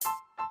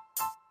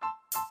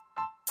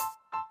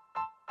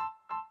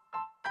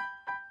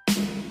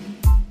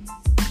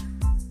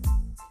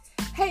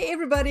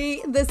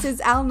everybody, this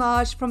is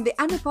Alnaj from the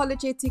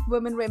Unapologetic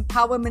Women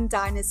Empowerment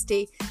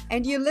Dynasty,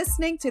 and you're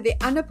listening to the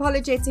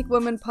Unapologetic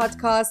Women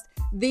podcast,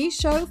 the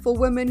show for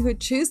women who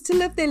choose to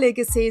live their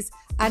legacies,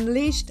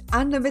 unleashed,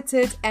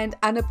 unlimited, and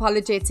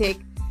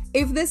unapologetic.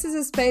 If this is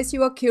a space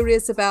you are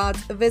curious about,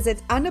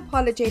 visit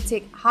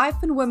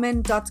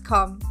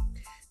unapologetic-women.com.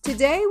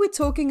 Today we're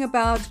talking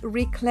about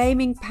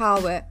reclaiming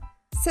power,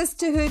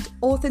 sisterhood,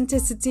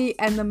 authenticity,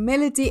 and the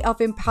melody of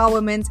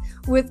empowerment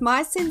with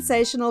my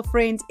sensational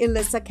friend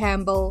Ellyssa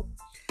Campbell.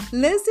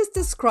 Liz is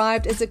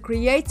described as a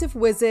creative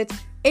wizard,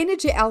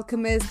 energy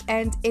alchemist,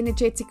 and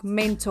energetic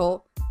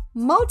mentor.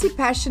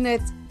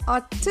 Multi-passionate,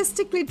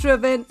 artistically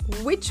driven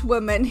witch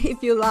woman,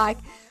 if you like,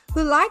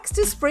 who likes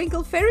to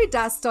sprinkle fairy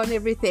dust on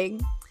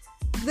everything.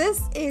 This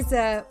is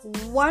a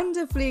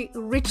wonderfully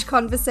rich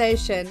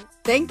conversation.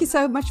 Thank you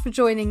so much for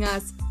joining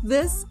us.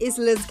 This is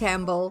Liz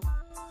Campbell.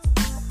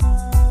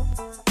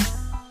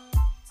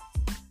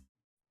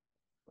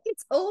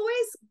 It's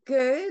always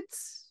good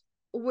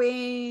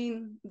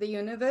when the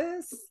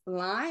universe,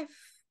 life,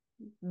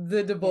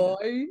 the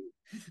divine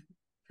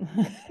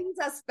brings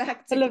us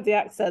back to. I love the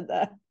accent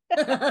there.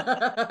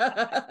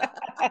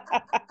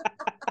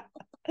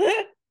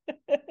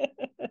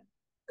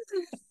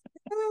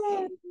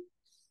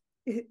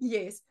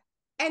 Yes.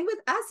 And with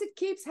us, it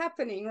keeps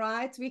happening,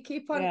 right? We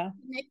keep on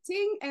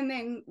connecting, and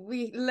then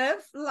we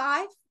live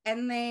life,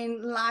 and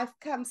then life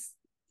comes,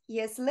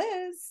 yes,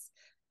 Liz.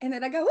 And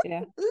then I go, Liz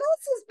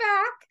is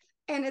back.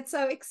 And it's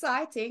so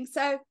exciting.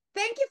 So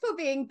thank you for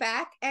being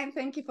back, and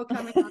thank you for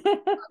coming on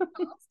the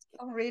podcast.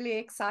 I'm really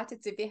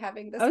excited to be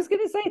having this. I was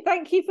going to say,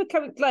 thank you for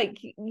coming. Like,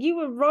 you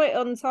were right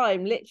on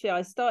time. Literally,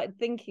 I started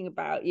thinking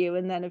about you,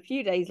 and then a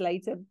few days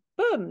later,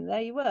 boom,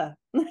 there you were.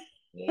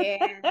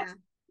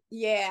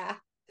 Yeah.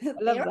 I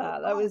love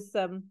that. That was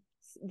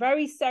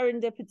very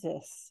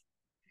serendipitous.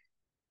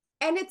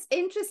 And it's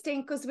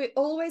interesting because we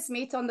always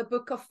meet on the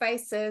Book of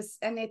Faces,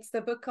 and it's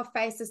the Book of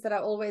Faces that I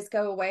always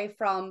go away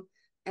from.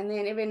 And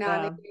then every now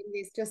and again,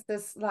 there's just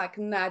this like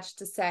nudge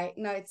to say,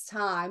 no, it's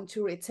time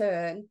to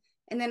return.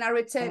 And then I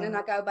return and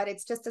I go, but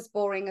it's just as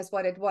boring as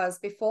what it was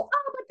before.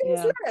 Oh, but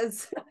there's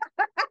Liz.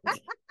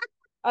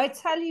 I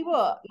tell you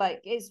what,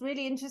 like, it's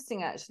really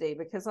interesting actually,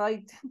 because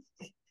I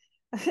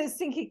was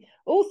thinking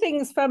all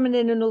things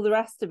feminine and all the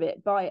rest of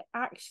it, but I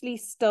actually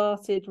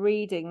started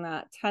reading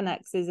that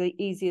 10x is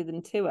easier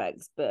than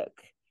 2x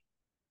book.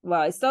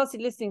 Well, I started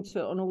listening to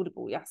it on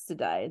Audible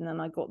yesterday, and then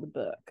I got the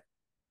book,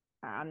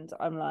 and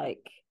I'm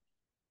like,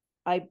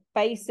 I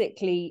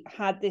basically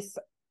had this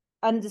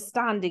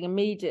understanding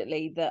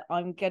immediately that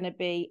I'm going to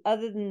be,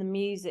 other than the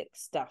music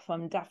stuff,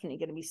 I'm definitely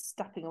going to be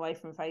stepping away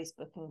from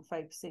Facebook and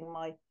focusing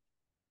my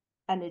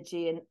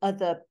energy in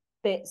other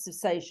bits of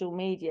social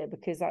media,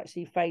 because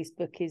actually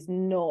Facebook is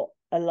not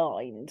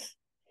aligned.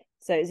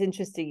 So it's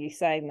interesting you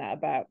saying that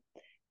about,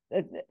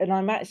 and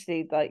I'm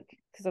actually like,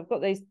 because I've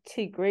got those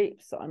two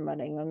groups that I'm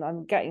running, and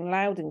I'm getting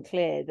loud and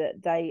clear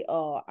that they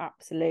are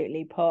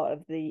absolutely part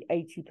of the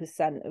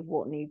 80% of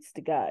what needs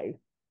to go.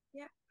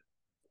 Yeah.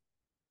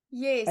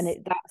 Yes. And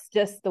that's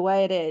just the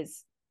way it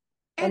is.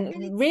 And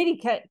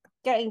really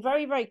getting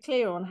very, very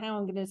clear on how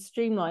I'm going to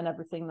streamline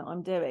everything that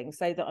I'm doing,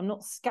 so that I'm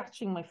not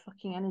scattering my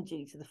fucking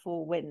energy to the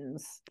four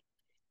winds,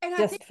 and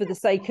just for the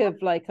sake of,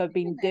 like, I've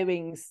been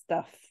doing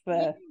stuff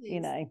for,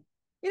 we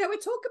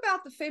talk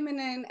about the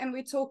feminine and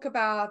we talk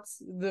about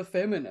the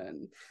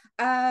feminine.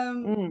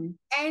 And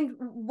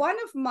one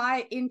of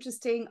my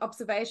interesting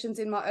observations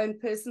in my own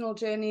personal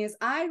journey is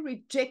I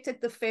rejected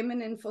the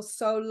feminine for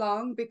so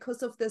long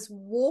because of this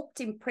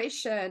warped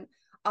impression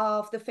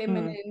of the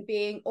feminine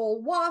being all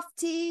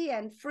wafty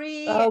and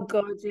free. Oh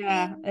God,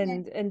 yeah,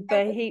 and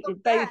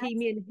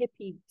bohemian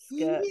hippie skirts.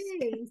 Yes.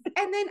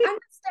 And then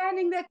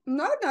understanding that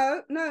no,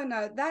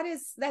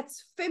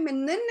 that's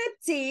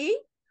femininity,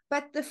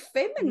 but the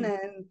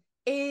feminine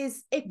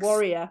is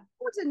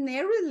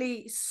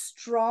extraordinarily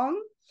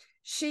strong.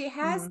 She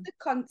has the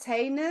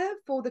container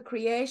for the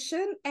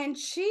creation, and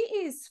she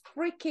is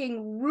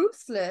freaking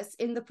ruthless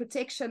in the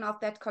protection of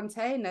that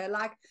container.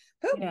 Like,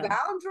 her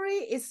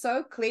boundary is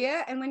so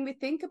clear. And when we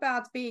think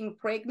about being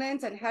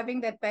pregnant and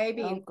having that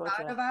baby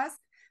inside of us,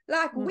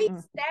 like, we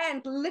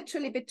stand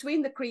literally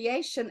between the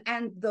creation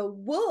and the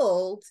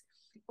world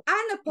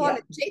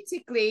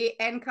unapologetically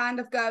and kind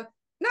of go,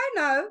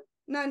 no,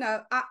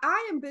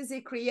 I am busy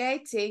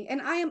creating,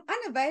 and I am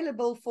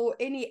unavailable for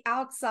any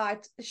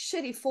outside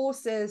shitty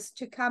forces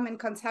to come and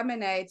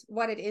contaminate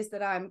what it is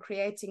that I'm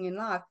creating in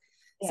life.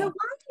 So why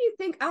do you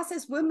think us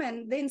as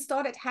women then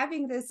started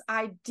having this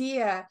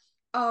idea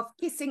of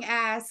kissing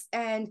ass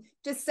and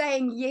just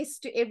saying yes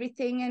to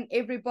everything and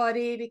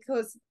everybody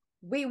because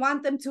we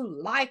want them to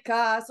like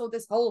us, or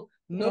this whole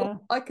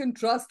I can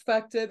trust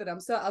factor that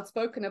I'm so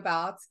outspoken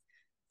about?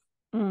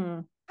 How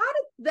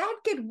did that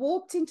get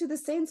warped into the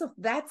sense of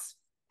that's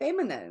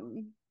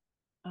feminine?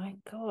 My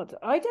God,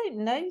 I don't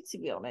know, to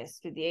be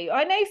honest with you.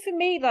 I know for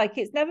me, like,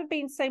 it's never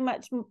been so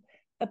much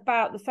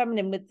about the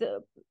feminine with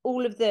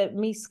all of the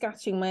me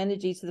scattering my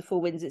energy to the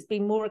four winds. It's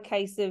been more a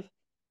case of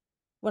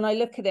when I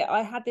look at it,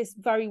 I had this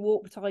very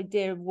warped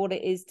idea of what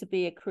it is to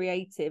be a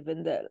creative,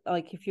 and that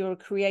like if you're a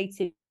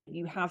creative,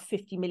 you have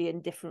 50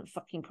 million different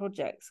fucking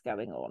projects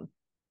going on,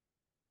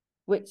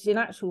 which in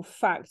actual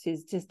fact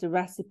is just a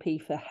recipe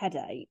for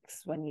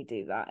headaches when you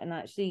do that. And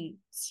actually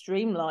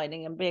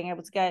streamlining and being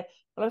able to go,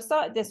 well, I've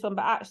started this one,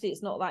 but actually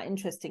it's not that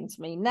interesting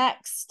to me.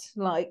 Next,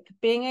 like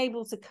being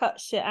able to cut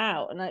shit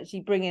out and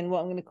actually bring in what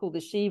I'm going to call the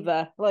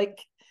Shiva, like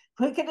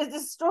we're going to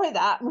destroy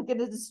that, we're going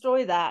to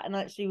destroy that, and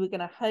actually we're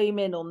going to home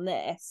in on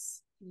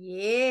this.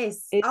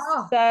 Yes. It's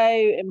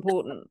so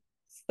important.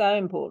 So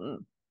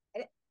important.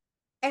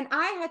 And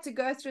I had to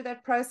go through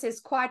that process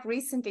quite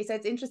recently. So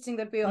it's interesting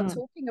that we are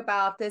talking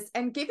about this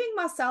and giving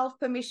myself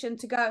permission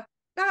to go,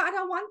 no, I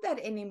don't want that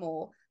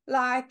anymore.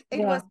 Like it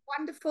was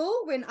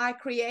wonderful when I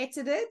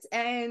created it,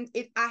 and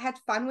I had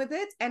fun with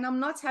it, and I'm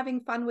not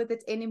having fun with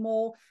it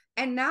anymore.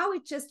 And now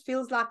it just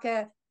feels like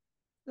an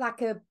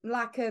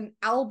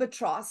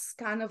albatross,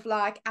 kind of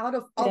like out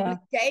of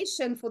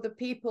obligation for the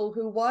people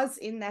who was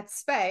in that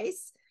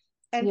space,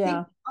 and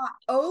think I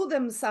owe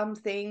them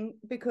something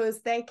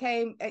because they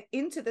came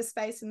into the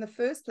space in the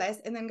first place,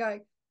 and then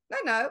going,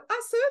 no,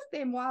 I served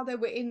them while they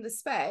were in the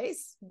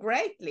space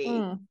greatly,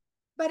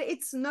 but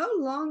it's no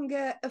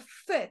longer a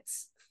fit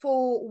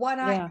for what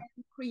I am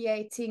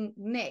creating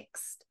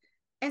next.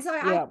 And so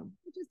I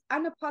just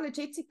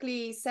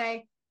unapologetically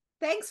say,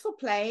 thanks for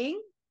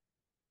playing.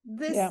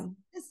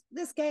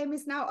 This game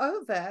is now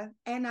over,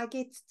 and I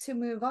get to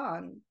move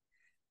on.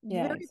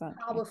 Very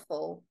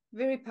powerful,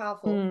 very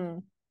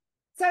powerful.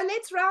 So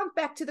let's round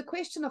back to the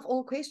question of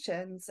all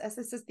questions, as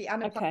this is the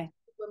Unapologetic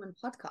Women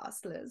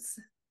podcast, Liz.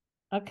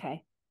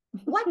 Okay.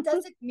 What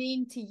does it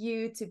mean to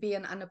you to be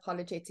an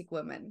unapologetic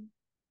woman?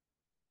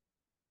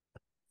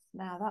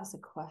 Now that's a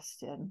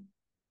question.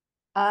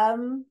 I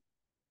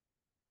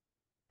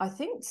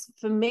think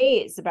for me,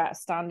 it's about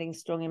standing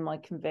strong in my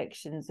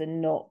convictions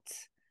and not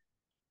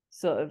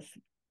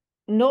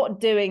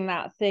doing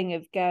that thing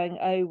of going,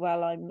 oh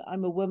well,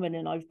 I'm a woman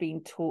and I've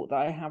been taught that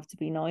I have to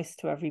be nice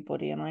to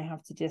everybody and I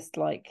have to just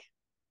like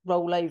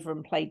roll over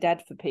and play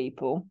dead for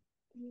people.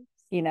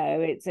 You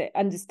know, it's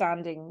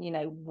understanding, you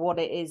know, what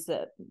it is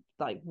that,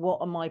 like, what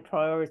are my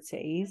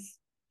priorities,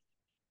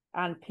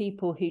 and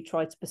people who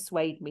try to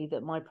persuade me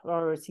that my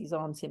priorities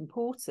aren't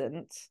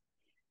important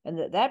and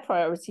that their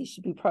priorities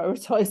should be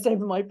prioritized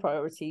over my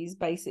priorities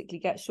basically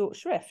get short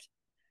shrift.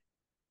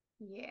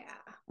 Yeah.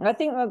 I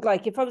think that,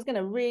 like, if I was going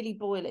to really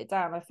boil it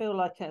down, I feel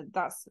like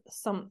that's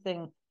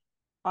something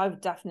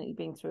I've definitely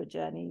been through a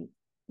journey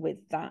with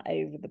that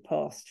over the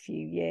past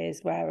few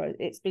years, where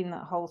it's been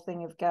that whole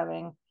thing of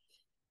going,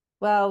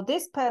 well,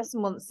 this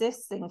person wants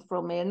this thing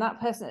from me, and that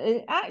person,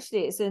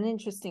 it's an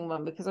interesting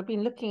one, because I've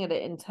been looking at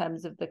it in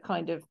terms of the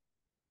kind of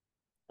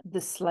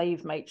the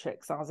slave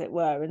matrix, as it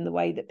were, in the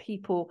way that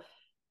people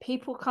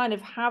kind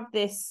of have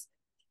this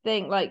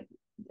thing, like,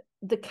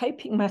 the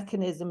coping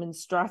mechanism and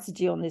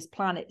strategy on this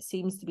planet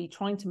seems to be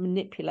trying to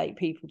manipulate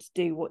people to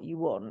do what you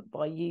want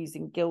by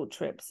using guilt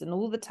trips and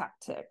all the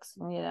tactics.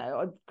 And, you know,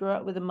 I grew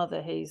up with a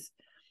mother who's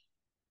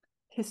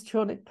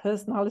histrionic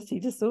personality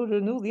disorder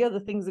and all the other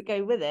things that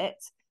go with it.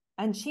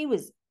 And she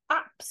was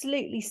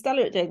absolutely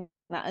stellar at doing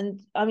that. And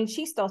I mean,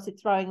 she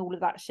started throwing all of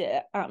that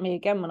shit at me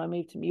again when I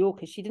moved to Mallorca,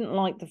 because she didn't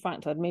like the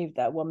fact I'd moved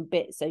there one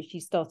bit. So she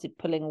started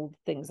pulling all the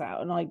things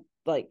out. And I,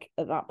 like,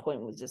 at that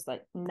point was just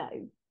like, no,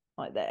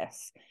 like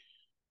this.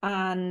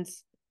 And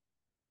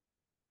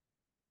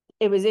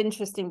it was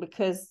interesting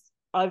because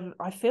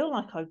I feel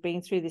like I've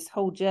been through this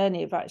whole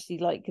journey of actually,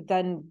 like,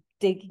 then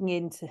digging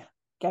into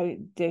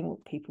doing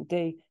what people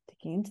do,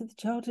 digging into the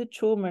childhood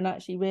trauma, and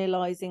actually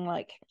realizing,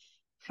 like,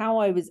 how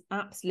I was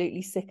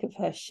absolutely sick of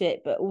her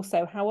shit, but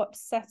also how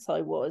upset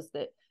I was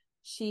that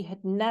she had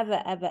never,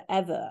 ever,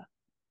 ever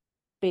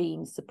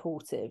been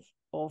supportive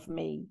of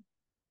me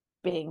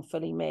being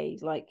fully me.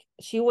 Like,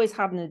 she always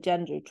had an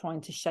agenda of trying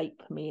to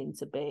shape me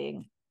into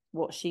being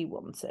what she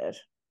wanted.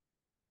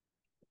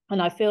 And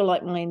I feel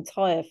like my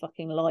entire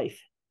fucking life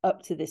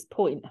up to this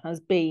point has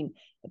been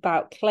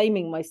about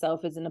claiming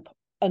myself as an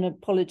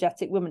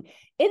apologetic woman,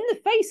 in the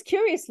face,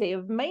 curiously,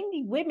 of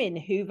mainly women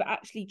who've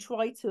actually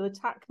tried to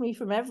attack me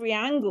from every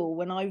angle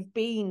when I've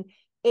been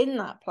in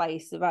that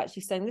place of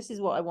actually saying, this is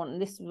what I want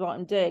and this is what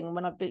I'm doing. And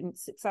when I've been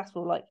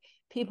successful, like,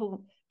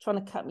 people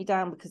trying to cut me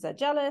down because they're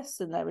jealous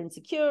and they're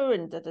insecure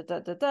and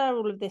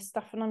all of this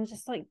stuff. And I'm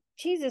just like,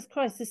 Jesus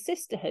Christ, the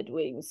sisterhood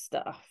wound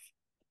stuff,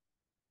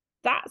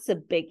 that's a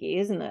biggie,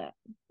 isn't it?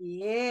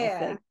 Yeah.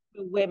 I think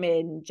for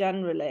women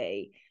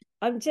generally,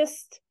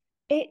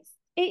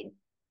 it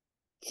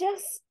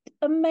just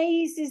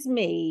amazes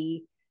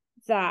me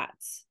that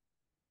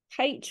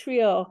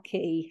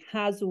patriarchy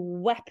has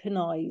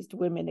weaponized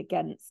women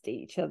against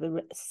each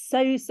other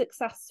so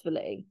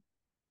successfully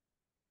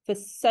for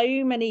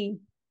so many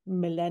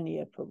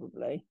millennia,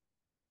 probably.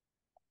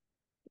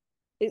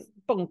 It's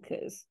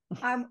bonkers.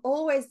 I'm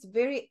always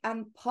very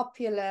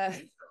unpopular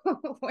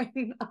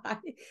when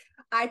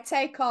I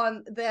take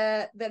on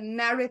the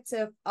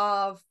narrative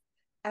of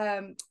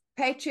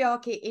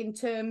patriarchy in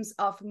terms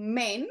of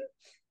men,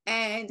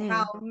 and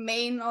how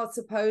men are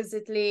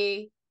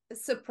supposedly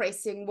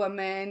suppressing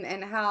women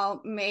and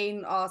how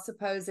men are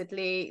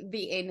supposedly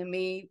the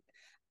enemy.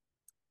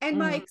 And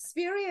my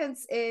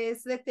experience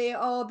is that there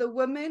are the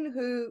women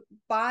who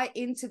buy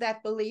into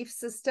that belief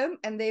system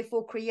and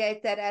therefore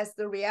create that as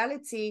the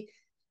reality,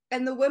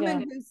 and the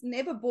women who's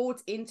never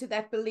bought into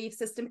that belief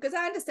system, because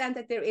I understand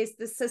that there is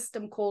the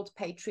system called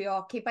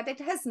patriarchy, but it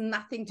has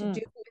nothing to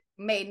do with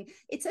men.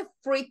 It's a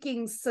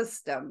freaking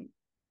system.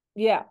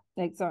 Yeah,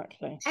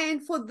 exactly.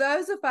 And for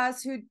those of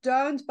us who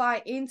don't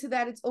buy into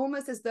that, it's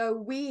almost as though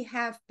we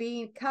have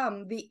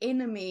become the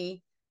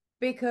enemy,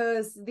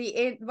 because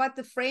the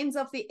friends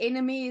of the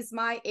enemy is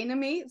my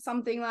enemy,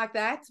 something like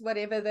that,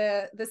 whatever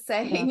the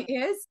saying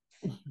is.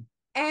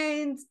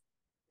 And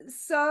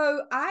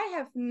so I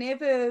have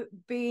never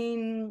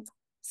been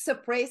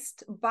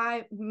suppressed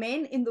by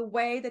men in the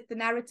way that the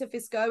narrative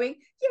is going.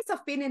 Yes,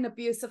 I've been in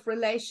abusive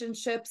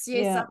relationships.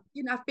 Yes,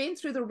 I've been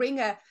through the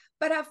ringer,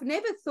 but I've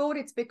never thought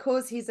it's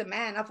because he's a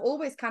man. I've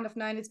always kind of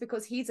known it's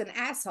because he's an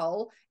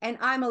asshole and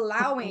I'm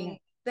allowing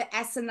the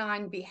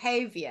asinine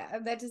behavior.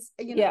 That is,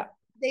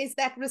 there's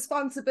that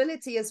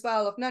responsibility as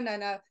well of no.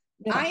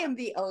 I am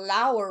the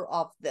allower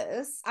of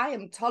this. I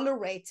am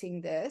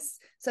tolerating this.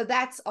 So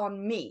that's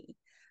on me.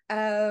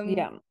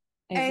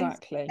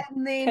 Exactly.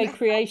 And then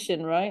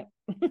co-creation, right?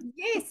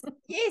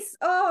 yes.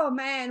 Oh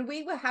man,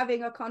 we were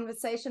having a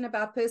conversation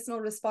about personal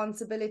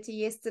responsibility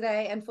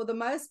yesterday, and for the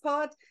most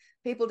part,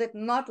 people did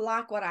not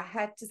like what I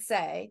had to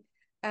say,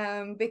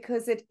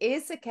 because it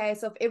is a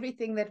case of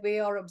everything that we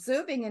are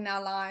observing in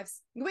our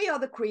lives. We are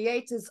the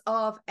creators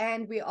of,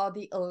 and we are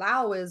the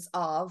allowers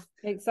of.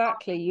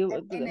 Exactly.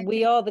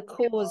 We are the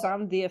cause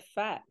and the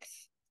effect,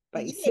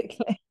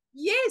 basically.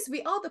 Yes,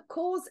 we are the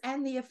cause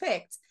and the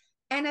effect.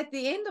 And at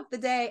the end of the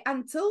day,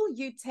 until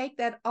you take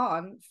that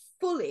on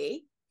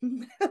fully,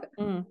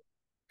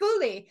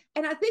 fully,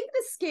 and I think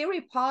the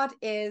scary part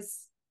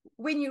is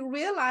when you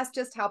realize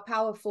just how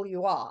powerful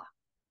you are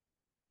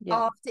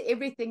after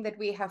everything that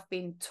we have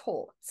been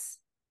taught,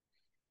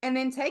 and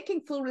then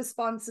taking full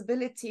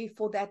responsibility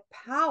for that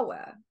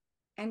power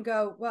and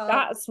go, well,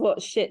 that's what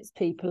shits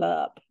people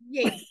up.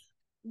 Yes.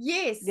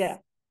 Yeah.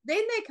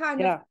 Then they kind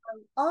of go,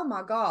 oh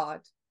my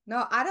God.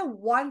 No, I don't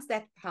want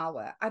that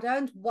power. I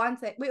don't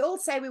want that. We all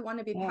say we want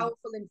to be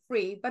powerful and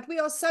free, but we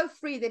are so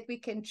free that we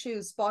can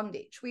choose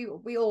bondage. We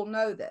all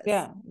know this.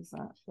 Yeah,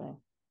 exactly.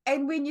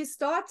 And when you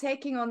start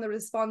taking on the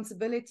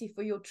responsibility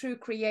for your true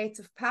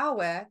creative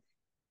power,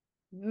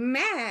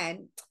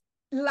 man,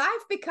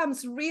 life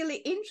becomes really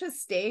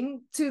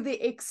interesting to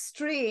the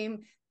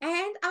extreme.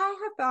 And I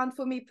have found,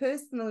 for me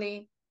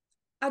personally,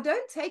 I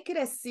don't take it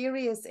as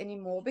serious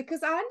anymore,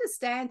 because I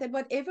understand that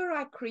whatever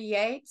I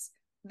create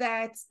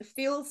that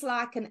feels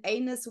like an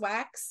anus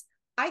wax,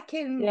 I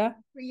can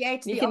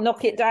create. You can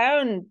knock it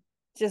down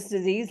just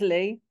as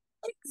easily.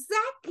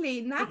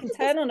 Exactly. Nothing you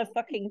can turn on a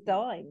fucking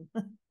dime.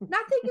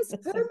 Nothing is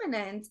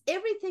permanent.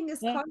 Everything is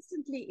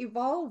constantly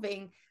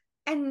evolving.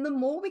 And the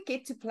more we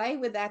get to play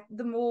with that,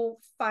 the more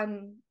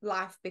fun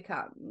life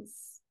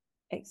becomes.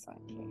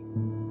 Exactly.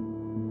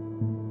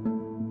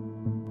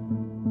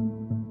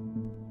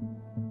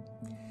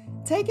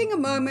 Taking a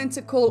moment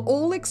to call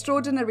all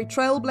extraordinary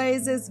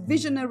trailblazers,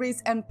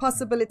 visionaries, and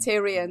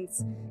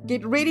possibilitarians.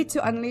 Get ready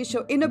to unleash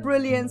your inner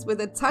brilliance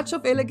with a touch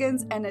of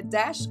elegance and a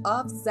dash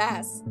of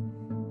sass.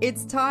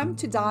 It's time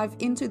to dive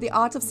into the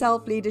art of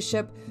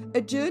self-leadership,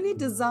 a journey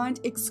designed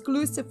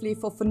exclusively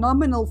for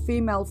phenomenal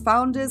female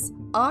founders,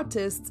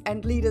 artists,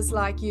 and leaders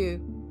like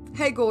you.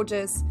 Hey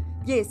gorgeous,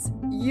 yes,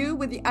 you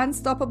with the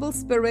unstoppable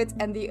spirit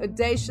and the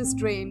audacious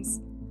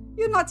dreams.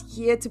 You're not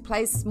here to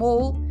play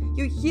small.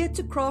 You're here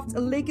to craft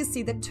a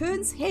legacy that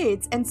turns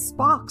heads and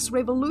sparks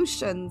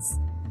revolutions.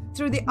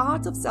 Through the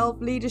art of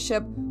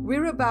self-leadership,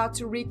 we're about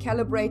to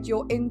recalibrate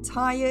your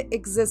entire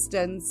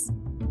existence.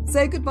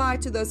 Say goodbye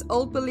to those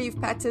old belief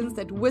patterns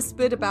that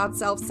whispered about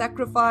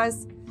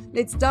self-sacrifice.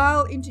 Let's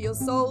dial into your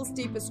soul's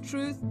deepest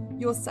truth,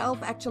 your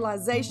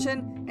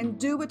self-actualization, and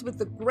do it with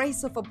the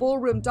grace of a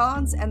ballroom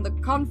dance and the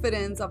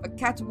confidence of a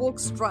catwalk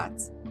strut.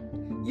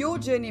 Your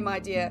journey, my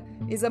dear,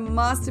 is a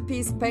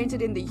masterpiece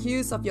painted in the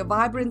hues of your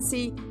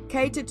vibrancy,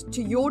 catered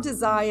to your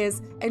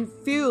desires, and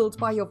fueled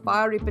by your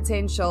fiery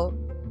potential.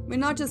 We're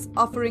not just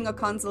offering a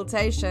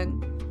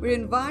consultation. We're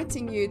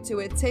inviting you to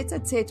a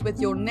tete-a-tete with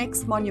your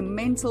next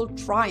monumental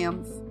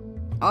triumph.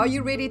 Are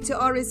you ready to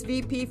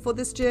RSVP for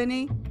this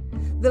journey?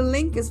 The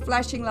link is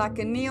flashing like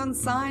a neon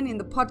sign in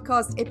the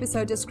podcast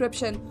episode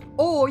description,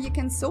 or you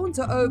can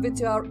saunter over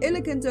to our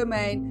elegant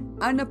domain,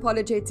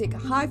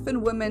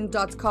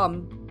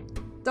 unapologetic-women.com.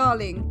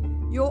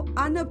 Darling, your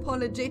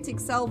unapologetic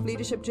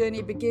self-leadership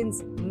journey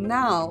begins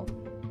now.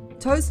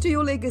 Toast to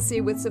your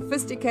legacy with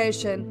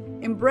sophistication,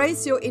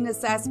 embrace your inner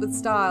sass with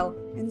style,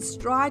 and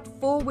stride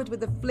forward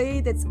with a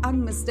flair that's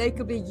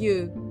unmistakably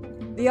you.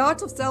 The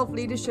art of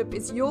self-leadership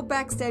is your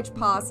backstage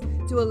pass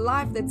to a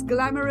life that's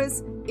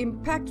glamorous,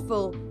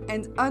 impactful,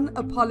 and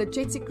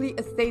unapologetically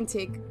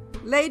authentic.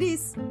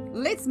 Ladies,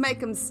 let's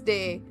make them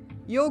stare.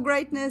 Your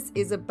greatness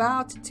is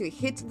about to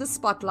hit the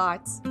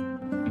spotlight.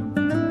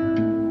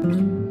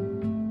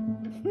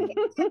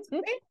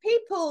 when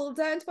people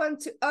don't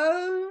want to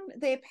own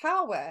their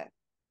power,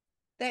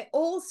 they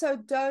also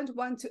don't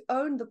want to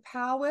own the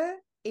power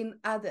in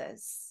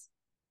others.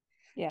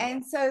 Yeah.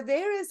 And so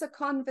there is a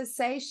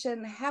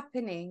conversation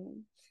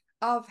happening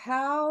of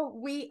how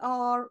we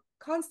are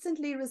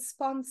constantly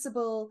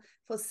responsible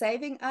for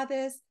saving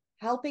others,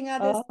 helping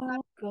others,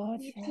 Oh God,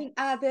 teaching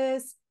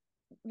others,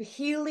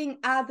 healing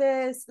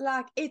others.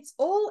 Like it's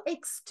all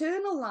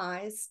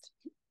externalized.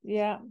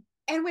 yeah.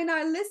 And when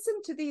I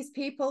listen to these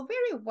people,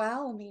 very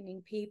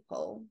well-meaning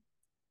people,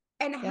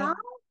 and how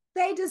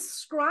they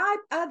describe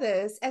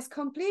others as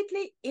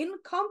completely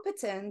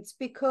incompetent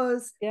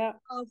because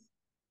of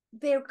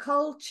their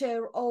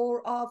culture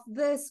or of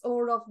this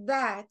or of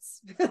that.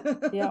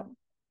 Yeah.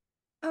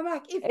 I'm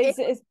like, if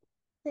It's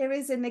there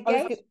is a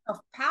negation of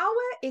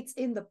power, it's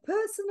in the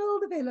personal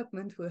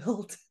development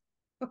world.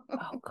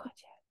 Oh God,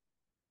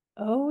 yeah.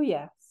 Oh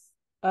yes.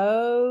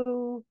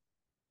 Oh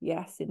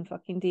yes, in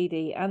fucking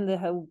DD, and the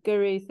whole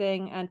guru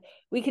thing. And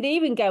we could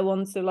even go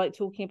on to like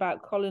talking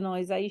about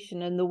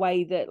colonization and the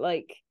way that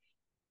like,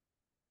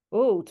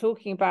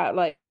 talking about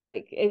like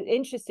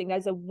interesting.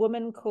 There's a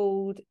woman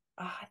called,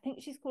 I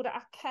think she's called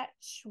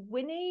Akech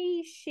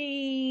Winnie.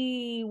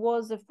 She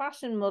was a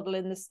fashion model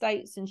in the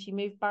States and she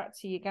moved back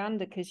to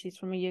Uganda because she's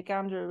from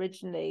Uganda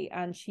originally,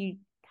 and she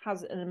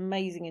has an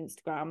amazing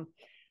Instagram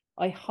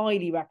I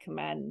highly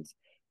recommend,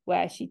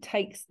 where she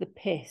takes the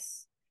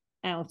piss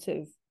out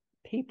of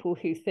people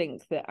who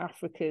think that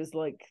Africa is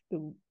like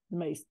the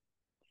most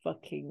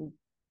fucking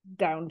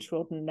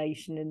downtrodden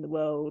nation in the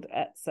world,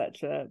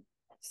 etc.,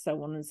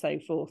 so on and so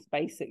forth,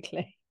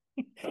 basically.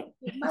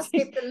 You must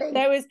get the link.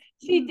 There was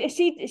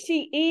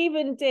she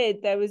even did,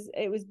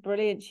 it was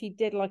brilliant. She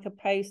did like a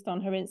post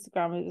on her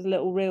Instagram. It was a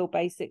little reel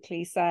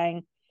basically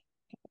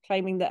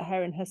claiming that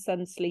her and her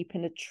son sleep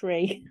in a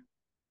tree.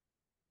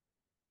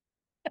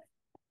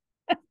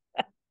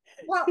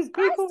 Well, Because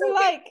people were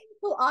like,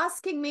 people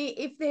asking me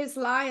if there's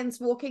lions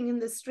walking in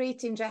the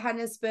street in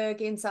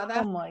Johannesburg in South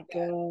Africa. oh my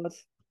God.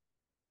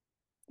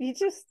 You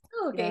just,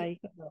 okay.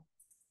 Yeah.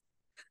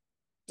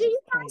 Do you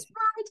guys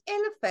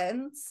ride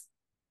elephants?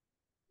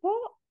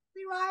 What?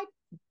 We ride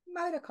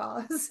motor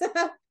cars,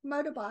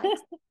 motorbikes,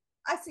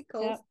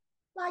 bicycles,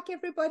 like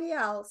everybody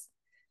else.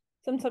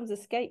 Sometimes a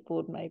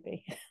skateboard,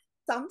 maybe.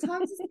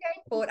 Sometimes a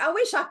skateboard. I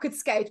wish I could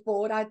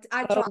skateboard. I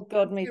Oh drive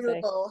God, me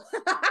terrible.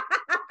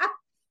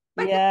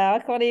 too. Yeah, I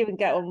can't even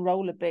get on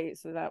roller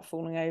boots without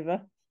falling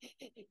over.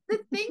 The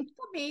thing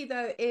for me,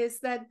 though, is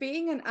that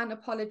being an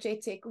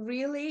unapologetic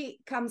really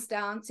comes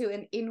down to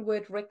an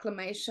inward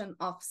reclamation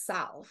of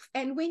self.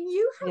 And when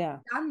you have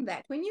done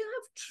that, when you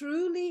have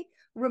truly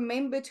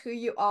remembered who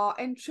you are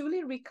and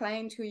truly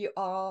reclaimed who you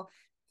are,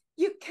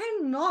 you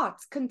cannot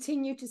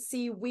continue to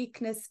see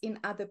weakness in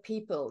other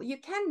people. You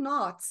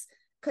cannot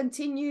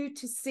continue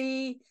to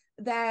see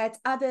that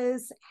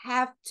others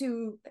have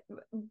to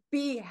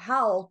be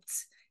helped,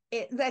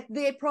 that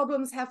their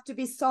problems have to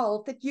be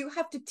solved, that you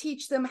have to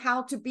teach them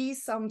how to be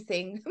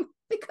something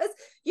because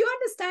you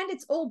understand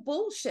it's all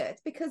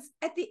bullshit. Because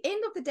at the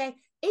end of the day,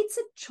 it's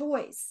a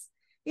choice.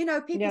 You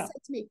know, people say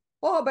to me,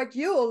 oh, but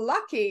you're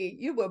lucky.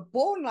 You were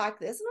born like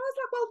this. And I was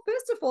like, well,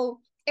 first of all,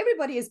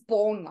 everybody is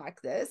born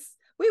like this.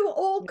 We were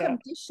all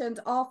conditioned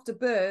after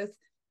birth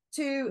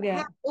to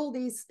have all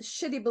these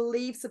shitty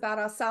beliefs about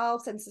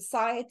ourselves and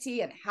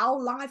society and how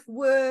life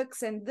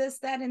works and this,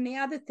 that, and the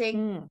other thing.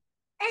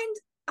 And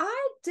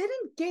I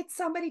didn't get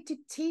somebody to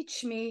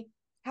teach me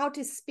how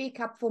to speak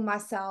up for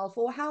myself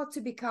or how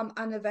to become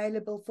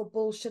unavailable for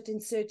bullshit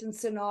in certain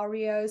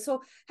scenarios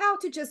or how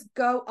to just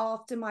go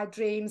after my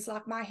dreams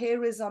like my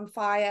hair is on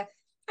fire.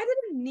 I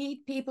didn't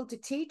need people to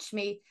teach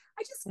me.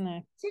 I just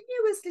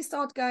continuously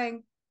start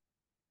going,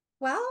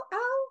 well,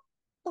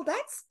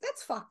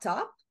 that's fucked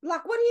up.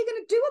 Like, what are you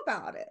going to do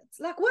about it?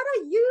 Like, what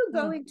are you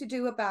going to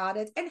do about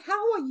it? And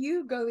how are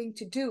you going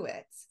to do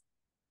it?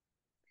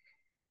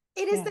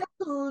 It is that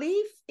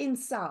belief in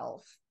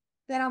self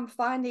that I'm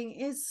finding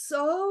is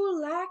so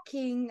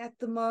lacking at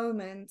the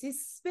moment,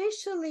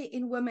 especially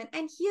in women.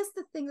 And here's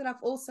the thing that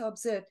I've also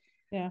observed.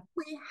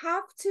 We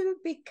have to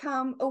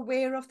become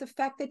aware of the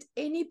fact that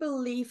any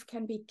belief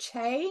can be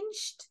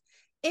changed.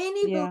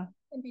 Any belief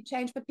can be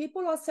changed, but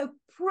people are so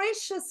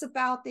precious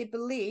about their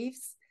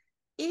beliefs,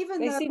 even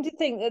they though seem to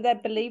think that their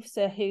beliefs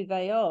are who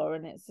they are.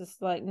 And it's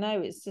just like,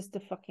 no, it's just a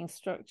fucking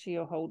structure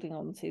you're holding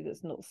on to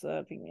that's not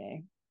serving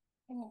you.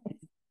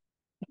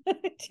 Do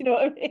you know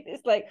what I mean?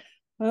 It's like,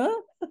 huh?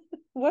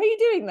 Why are you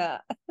doing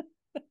that?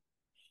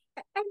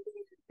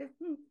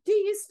 Do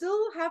you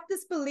still have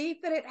this belief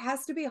that it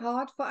has to be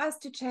hard for us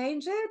to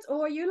change it?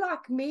 Or are you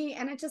like me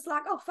and it's just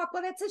like, oh, fuck,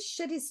 well, that's a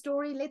shitty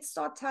story. Let's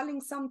start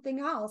telling something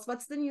else.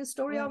 What's the new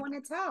story I want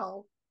to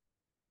tell?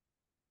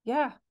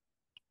 Yeah.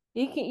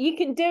 You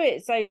can do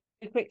it so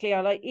quickly. I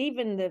like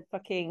even the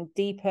fucking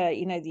deeper,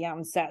 you know, the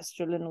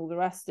ancestral and all the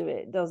rest of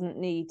it doesn't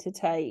need to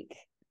take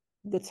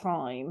the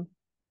time.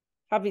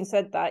 Having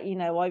said that, you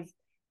know,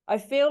 I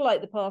feel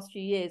like the past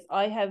few years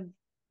I have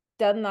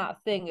done that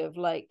thing of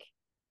like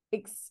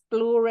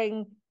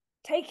exploring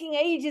taking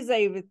ages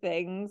over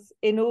things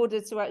in order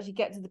to actually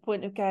get to the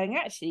point of going,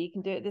 actually, you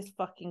can do it this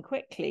fucking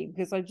quickly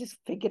because I just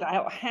figured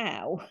out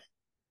how,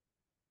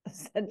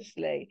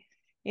 essentially.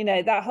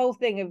 That whole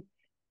thing of,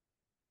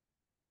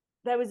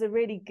 there was a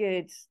really,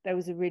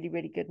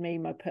 really good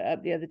meme I put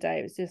up the other day.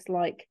 It was just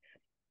like,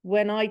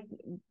 when I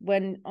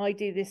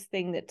do this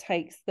thing that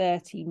takes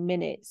 30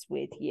 minutes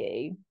with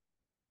you,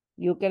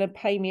 you're going to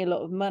pay me a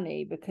lot of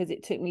money because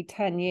it took me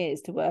 10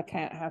 years to work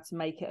out how to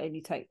make it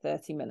only take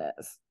 30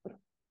 minutes.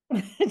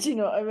 Do you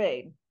know what I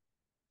mean?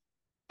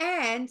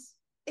 And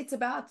it's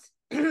about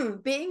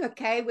being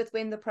okay with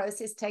when the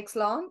process takes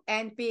long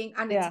and being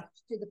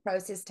unattached to the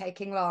process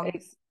taking long.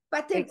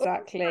 But then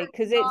exactly,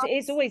 because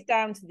it's always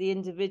down to the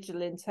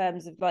individual in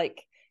terms of,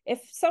 like,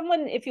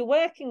 if you're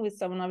working with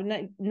someone,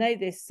 I know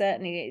this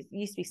certainly, it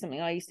used to be something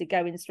I used to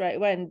go in straight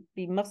away and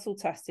be muscle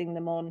testing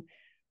them on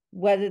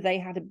whether they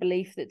had a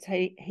belief that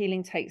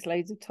healing takes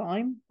loads of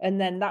time,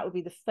 and then that would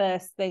be the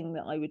first thing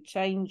that I would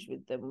change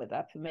with them, with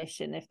their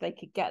permission, if they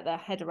could get their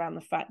head around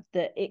the fact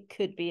that it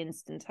could be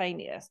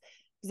instantaneous.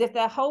 Because if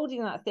they're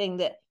holding that thing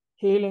that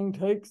healing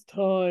takes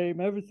time,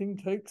 everything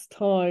takes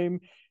time,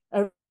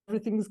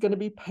 everything's going to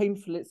be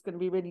painful, it's going to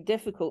be really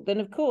difficult, then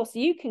of course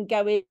you can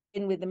go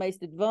in with the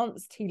most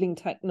advanced healing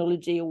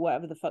technology or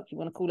whatever the fuck you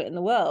want to call it in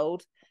the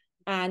world,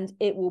 and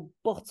it will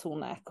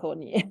bottleneck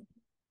on you.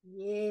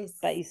 Yes.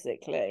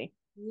 Basically.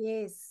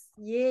 Yes.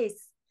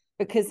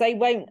 Because they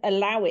won't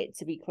allow it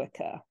to be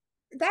quicker.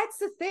 That's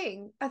the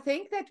thing. I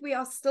think that we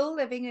are still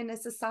living in a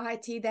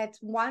society that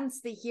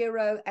wants the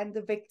hero and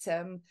the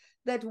victim,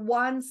 that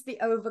wants the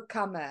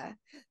overcomer,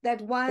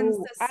 that wants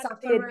the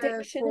sufferer. The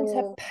addiction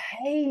to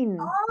pain.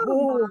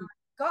 Oh my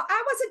God.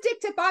 I was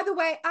addicted, by the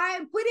way. I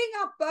am putting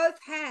up both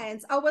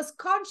hands. I was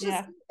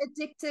consciously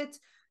addicted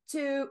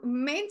to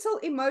mental,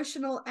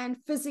 emotional, and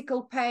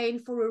physical pain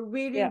for a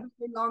really,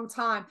 really long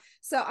time.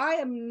 So I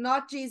am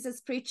not Jesus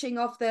preaching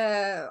of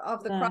the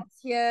cross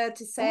here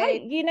to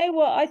say. You know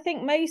what? I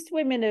think most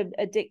women are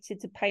addicted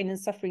to pain and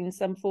suffering in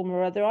some form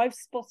or other. I've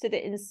spotted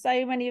it in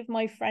so many of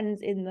my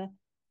friends in the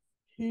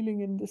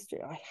healing industry.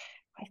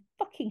 I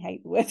fucking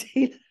hate the word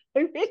healer.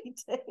 I really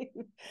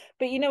do.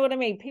 But you know what I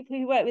mean? People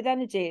who work with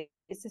energy,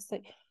 it's just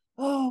like,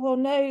 oh, well,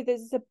 no,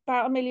 there's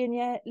about 1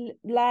 million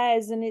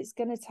layers and it's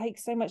going to take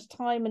so much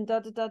time and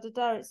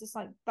da-da-da-da-da. It's just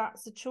like,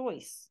 that's a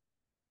choice.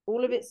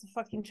 All of it's a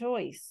fucking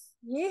choice.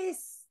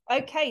 Yes.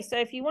 Okay, so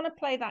if you want to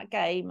play that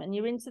game and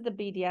you're into the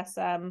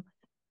BDSM,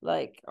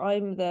 like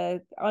I'm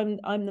the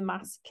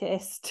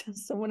masochist,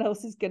 someone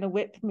else is going to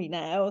whip me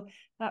now,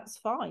 that's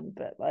fine.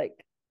 But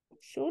like,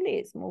 surely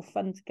it's more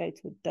fun to go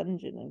to a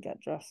dungeon and get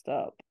dressed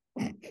up.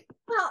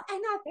 Well,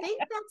 and I think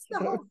that's the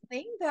whole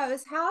thing, though,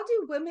 is how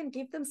do women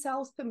give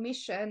themselves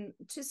permission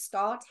to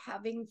start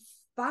having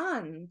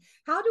fun?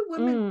 How do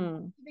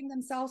women giving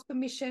themselves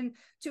permission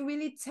to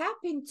really tap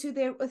into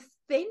their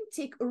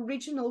authentic,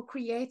 original,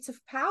 creative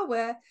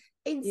power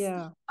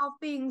instead of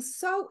being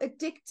so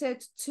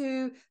addicted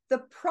to the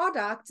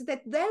product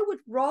that they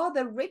would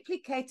rather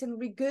replicate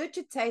and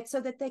regurgitate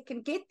so that they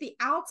can get the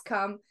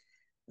outcome,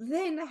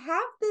 then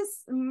have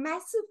this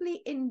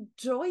massively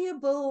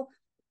enjoyable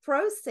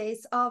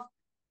process of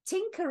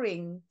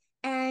tinkering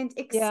and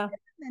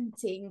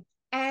experimenting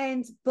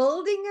and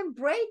building and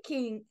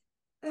breaking.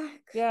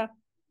 Get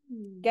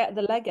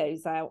the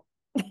Legos out.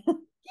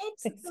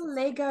 Get the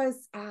Legos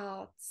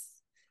out.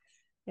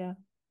 Yeah.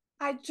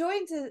 I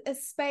joined a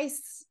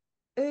space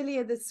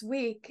earlier this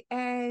week,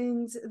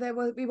 and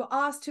we were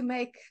asked to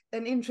make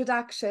an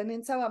introduction,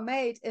 and so I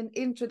made an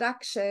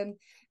introduction,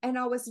 and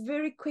I was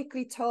very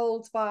quickly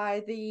told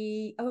by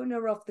the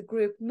owner of the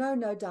group,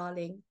 no,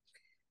 darling,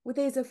 well,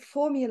 there's a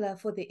formula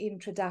for the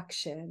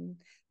introduction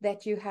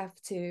that you have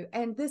to,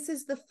 and this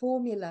is the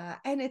formula,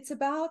 and it's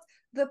about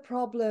the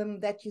problem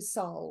that you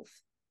solve.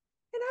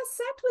 And I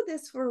sat with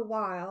this for a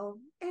while,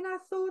 and I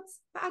thought,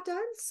 I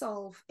don't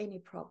solve any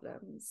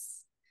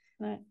problems.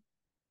 No.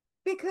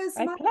 Because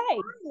my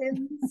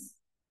clients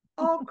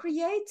are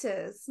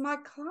creators. My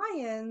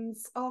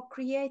clients are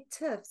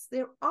creatives.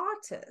 They're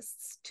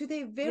artists to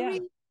their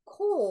very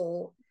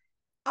core.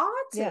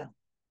 Artists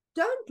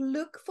don't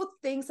look for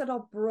things that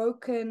are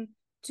broken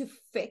to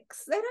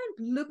fix. They don't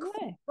look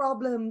for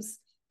problems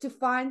to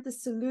find the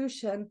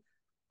solution.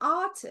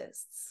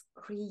 Artists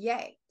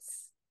create.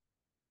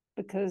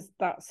 Because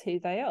that's who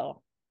they are.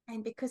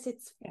 And because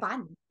it's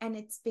fun. And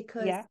it's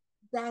because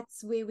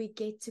that's where we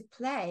get to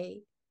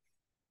play.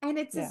 And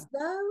it's as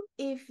though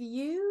if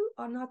you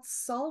are not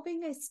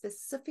solving a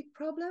specific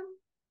problem,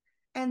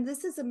 and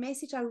this is a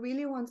message I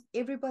really want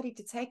everybody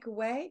to take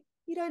away,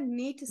 you don't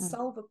need to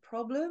solve a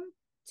problem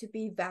to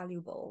be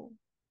valuable.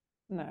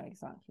 No,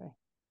 exactly.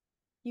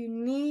 You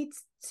need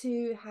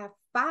to have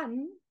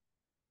fun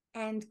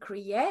and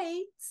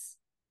create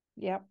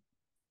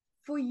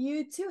for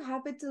you to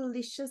have a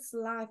delicious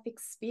life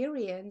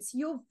experience.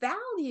 Your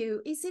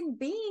value is in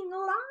being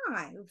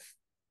alive.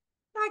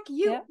 Like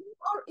you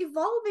are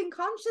evolving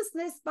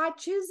consciousness by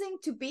choosing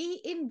to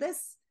be in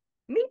this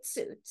meat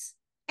suit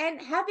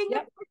and having a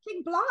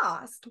freaking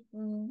blast.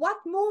 What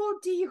more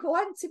do you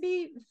want to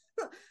be?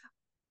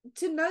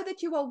 to know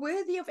that you are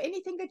worthy of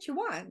anything that you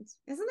want.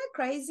 Isn't that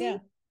crazy? Yeah.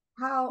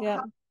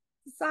 How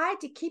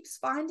society keeps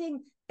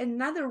finding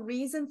another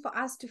reason for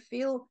us to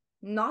feel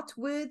not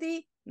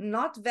worthy,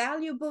 not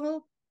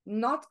valuable,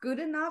 not good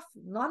enough,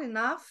 not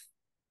enough,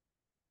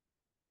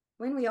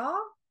 when we are.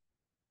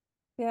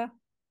 Yeah.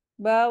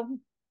 Well,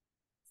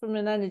 from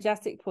an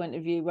energetic point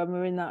of view, when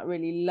we're in that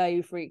really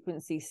low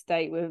frequency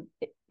state,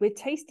 we're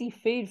tasty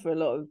food for a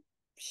lot of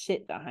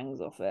shit that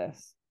hangs off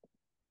us.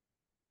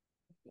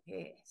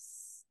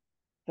 Yes.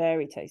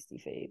 Very tasty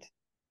food.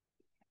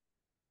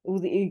 All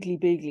the oogly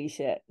boogly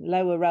shit,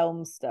 lower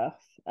realm stuff,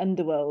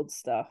 underworld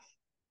stuff.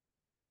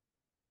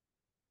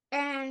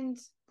 And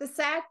the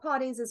sad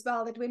part is as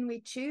well that when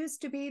we choose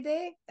to be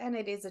there, and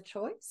it is a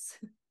choice,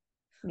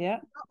 yeah,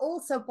 we are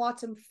also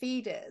bottom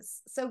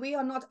feeders. So we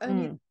are not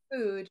only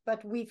food,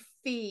 but we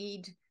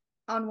feed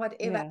on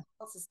whatever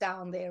else is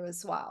down there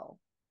as well.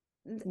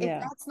 And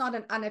if that's not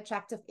an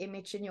unattractive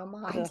image in your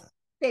mind,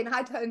 then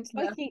I don't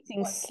know. It's like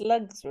eating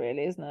slugs,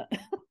 really, isn't it?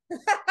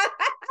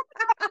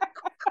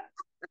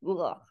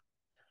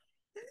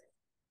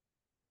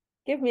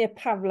 Give me a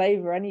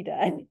pavlova any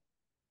day.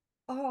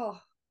 Oh,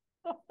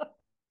 I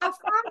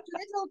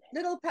found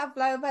little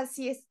pavlovas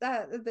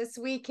this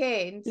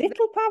weekend.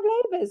 Little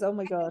pavlovas, oh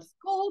my god! It's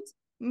called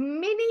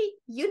mini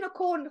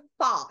unicorn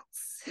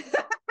farts.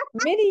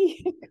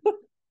 Mini,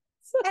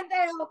 and they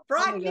are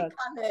brightly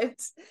colored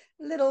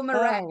little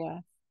meringue. Oh, wow.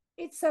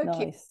 It's so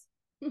nice.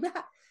 Cute.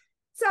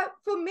 So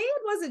for me,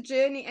 it was a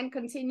journey and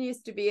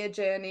continues to be a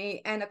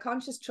journey and a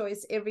conscious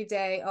choice every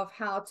day of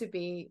how to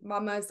be my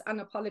most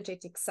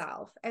unapologetic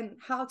self and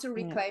how to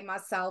reclaim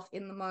myself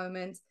in the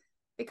moment,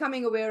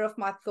 becoming aware of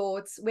my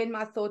thoughts, when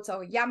my thoughts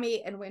are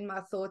yummy and when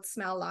my thoughts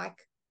smell like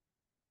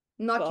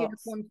not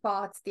unicorn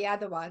farts, the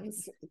other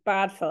ones.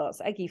 Bad farts,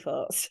 eggy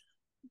farts.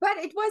 But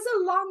it was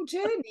a long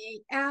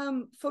journey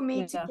for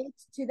me to get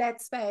to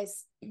that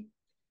space.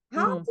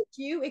 How did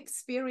you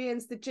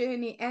experience the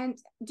journey? And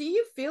do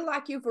you feel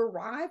like you've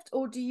arrived,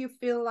 or do you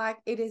feel like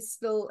it is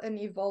still an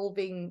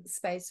evolving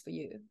space for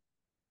you?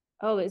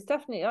 Oh, it's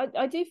definitely,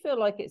 I do feel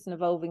like it's an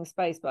evolving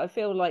space, but I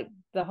feel like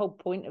the whole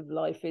point of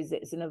life is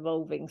it's an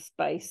evolving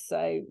space.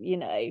 So, you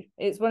know,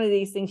 it's one of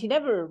these things, you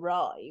never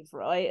arrive,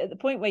 right? At the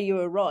point where you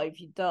arrive,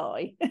 you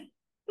die.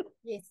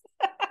 Yes.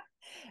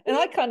 And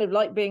I kind of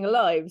like being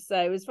alive. So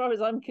as far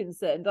as I'm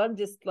concerned, I'm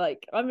just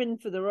like, I'm in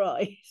for the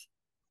ride.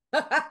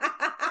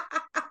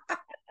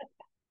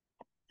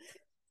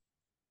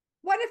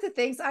 One of the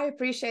things I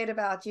appreciate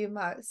about you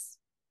most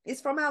is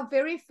from our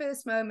very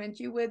first moment,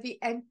 you were the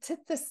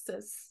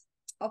antithesis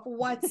of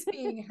what's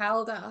being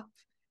held up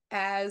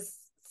as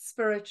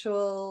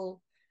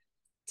spiritual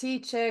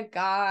teacher,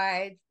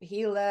 guide,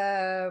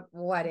 healer,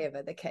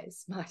 whatever the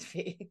case might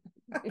be.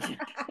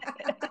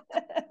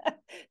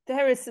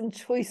 There are some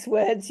choice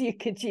words you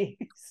could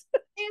use.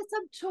 There's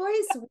some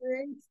choice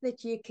words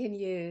that you can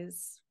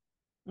use.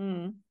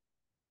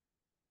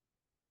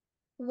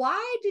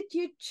 Why did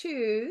you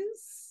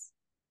choose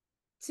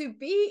to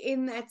be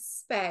in that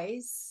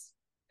space,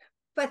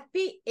 but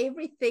be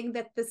everything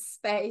that the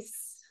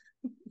space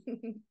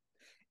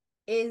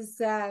is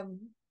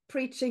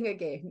preaching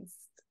against?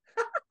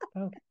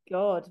 Oh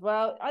God.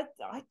 Well, I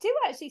do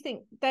actually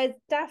think there's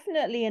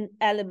definitely an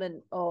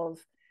element of,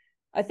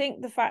 I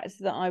think the fact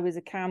that I was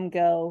a cam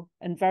girl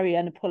and very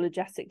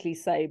unapologetically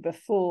so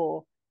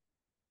before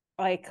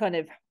I kind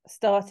of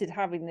started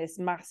having this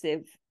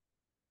massive,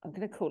 I'm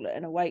going to call it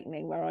an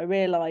awakening, where I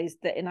realized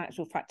that in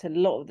actual fact, a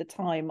lot of the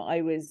time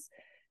I was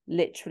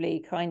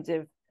literally kind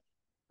of,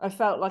 I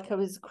felt like I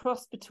was a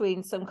cross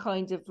between some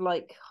kind of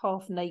like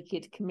half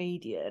naked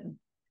comedian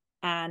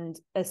and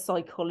a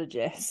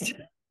psychologist.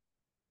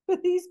 For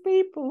these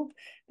people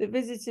that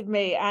visited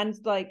me, and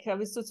like I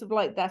was sort of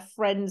like their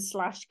friend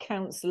slash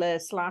counselor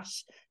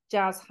slash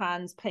jazz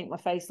hands, paint my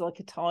face like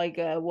a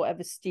tiger,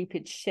 whatever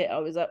stupid shit I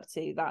was up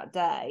to that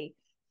day.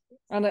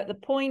 And at the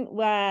point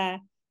where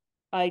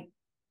I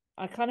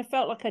kind of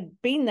felt like I'd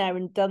been there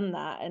and done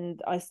that,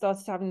 and I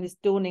started having this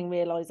dawning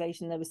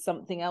realization there was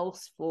something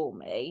else for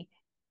me.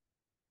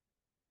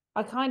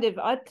 I'd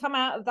come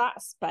out of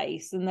that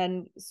space and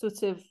then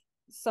sort of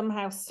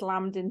somehow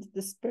slammed into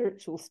the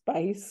spiritual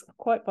space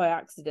quite by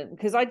accident,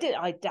 because I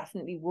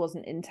definitely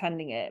wasn't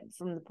intending it,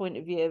 from the point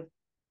of view of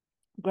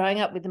growing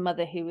up with a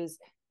mother who was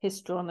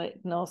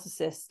histrionic,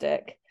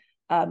 narcissistic,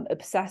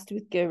 obsessed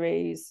with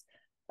gurus,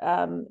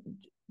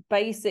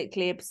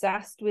 basically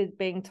obsessed with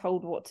being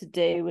told what to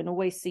do and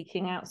always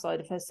seeking outside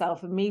of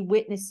herself, and me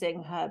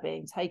witnessing her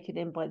being taken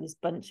in by this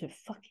bunch of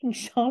fucking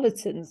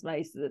charlatans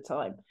most of the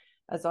time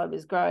as I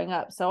was growing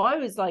up. So I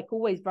was like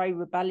always very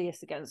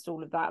rebellious against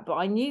all of that, but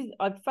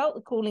I felt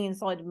the calling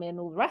inside of me and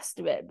all the rest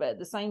of it. But at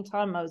the same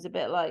time, I was a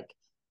bit like,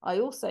 I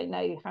also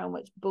know how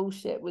much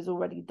bullshit was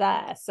already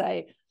there.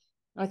 So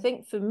I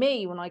think for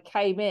me, when I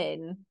came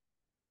in,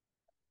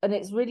 and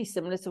it's really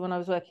similar to when I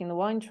was working in the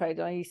wine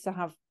trade, I used to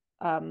have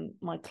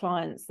my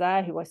clients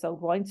there who I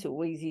sold wine to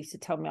always used to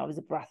tell me I was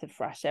a breath of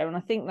fresh air. And I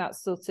think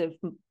that's sort of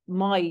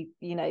my,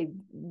 you know,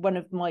 one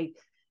of my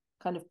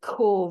kind of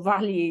core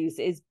values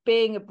is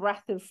being a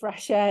breath of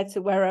fresh air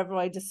to wherever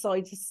I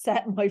decide to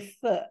set my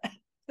foot. If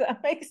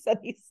that makes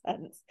any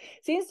sense.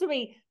 Seems to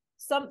be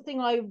something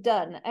I've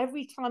done.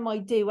 Every time I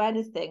do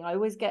anything, I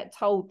always get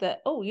told that,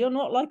 oh, you're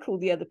not like all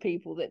the other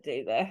people that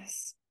do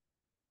this.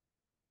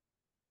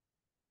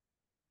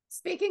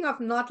 Speaking of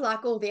not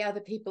like all the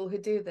other people who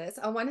do this,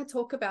 I want to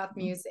talk about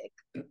music.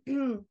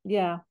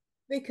 Yeah.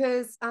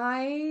 Because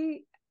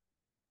I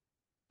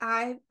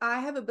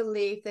have a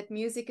belief that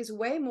music is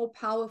way more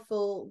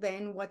powerful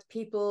than what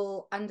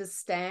people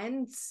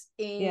understand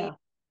Yeah.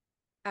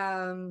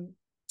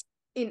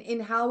 In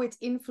how it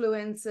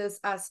influences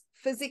us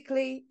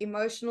physically,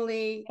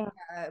 emotionally,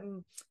 Yeah.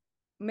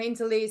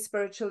 mentally,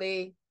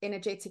 spiritually,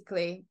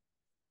 energetically.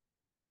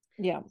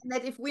 Yeah. And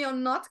that if we are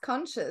not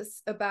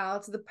conscious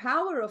about the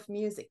power of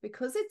music,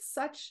 because it's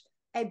such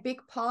a big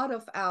part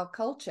of our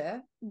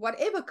culture,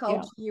 whatever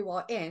culture you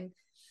are in,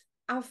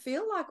 I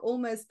feel like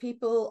almost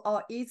people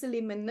are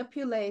easily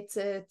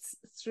manipulated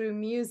through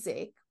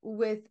music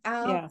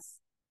without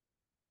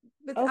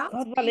Oh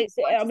God, well,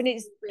 being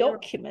it's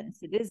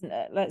documented, isn't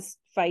it? Let's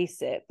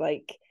face it.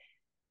 Like,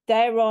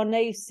 there are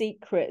no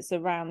secrets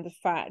around the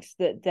fact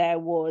that there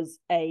was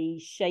a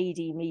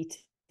shady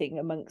meeting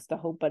amongst a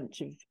whole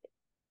bunch of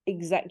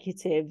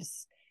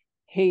executives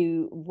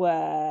who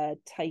were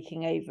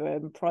taking over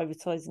and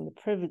privatizing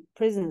the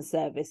prison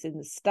service in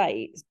the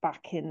States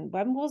back in,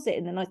 when was it,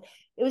 in the night?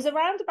 It was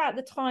around about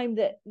the time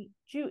that,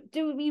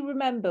 do we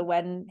remember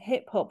when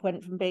hip hop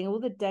went from being all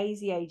the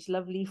daisy age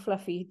lovely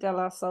fluffy de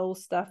la soul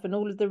stuff and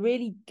all of the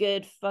really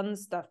good fun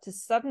stuff to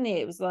suddenly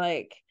it was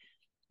like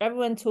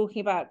everyone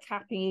talking about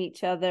capping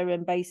each other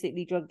and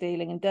basically drug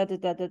dealing and da da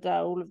da da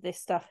da, all of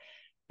this stuff,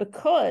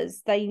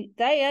 because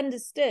they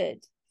understood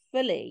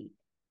fully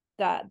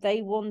that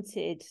they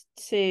wanted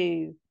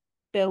to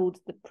build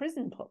the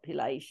prison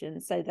population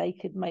so they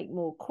could make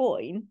more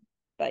coin,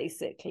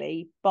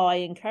 basically, by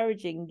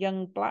encouraging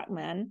young black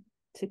men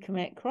to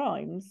commit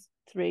crimes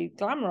through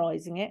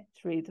glamorizing it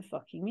through the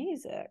fucking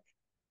music.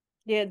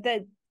 Yeah,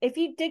 if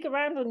you dig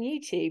around on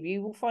YouTube,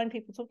 you will find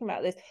people talking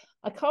about this.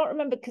 I can't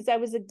remember, because there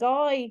was a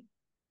guy,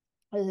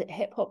 a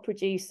hip hop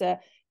producer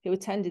who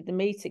attended the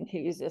meeting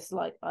who was just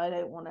like, I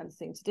don't want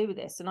anything to do with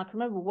this. And I can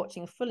remember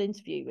watching a full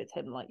interview with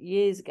him like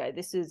years ago.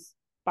 This is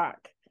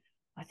back,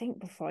 I think,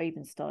 before I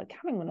even started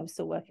camming, when I was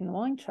still working the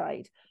wine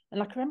trade.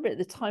 And I can remember at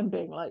the time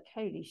being like,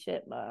 holy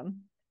shit, man,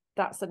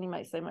 that suddenly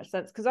makes so much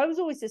sense. Because I was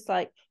always just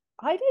like,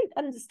 I don't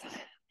understand.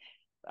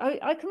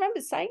 I can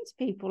remember saying to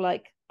people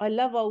like, I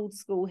love old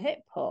school hip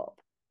hop,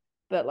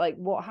 but like,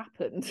 what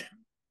happened?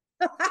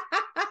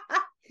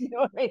 You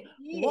know what I mean?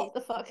 Yes. What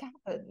the fuck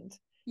happened?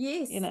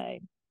 Yes. You know.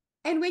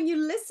 And when you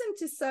listen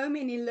to so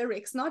many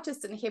lyrics, not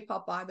just in hip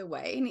hop, by the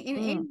way, in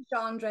any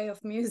genre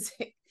of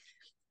music,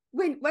 I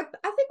think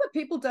what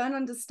people don't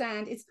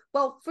understand is,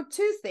 well, for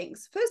two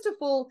things. First of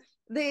all,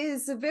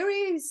 there's a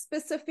very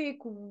specific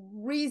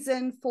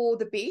reason for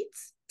the beat,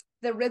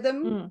 the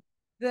rhythm,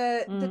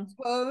 the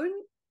tone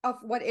of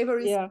whatever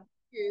is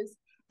used.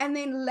 And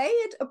then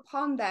layered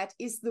upon that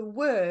is the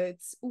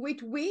words,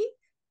 which we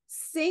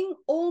sing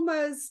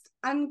almost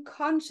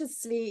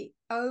unconsciously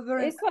over.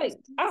 It's like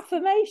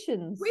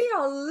affirmations. We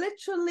are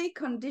literally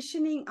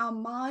conditioning our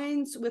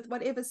minds with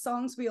whatever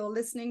songs we are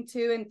listening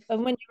to.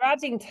 And when you're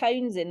adding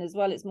tones in as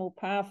well, it's more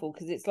powerful,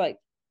 because it's like,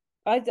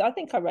 I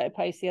think I wrote a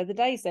post the other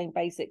day saying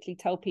basically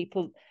tell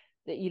people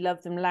that you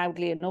love them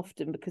loudly and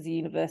often, because the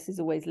universe is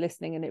always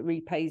listening and it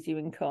repays you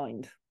in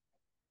kind.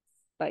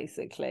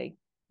 Basically,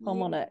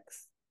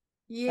 harmonics.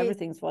 Yes.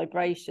 Everything's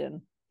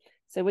vibration.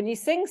 So when you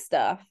sing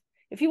stuff,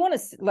 if you want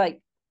to,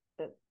 like,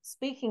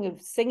 speaking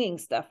of singing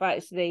stuff,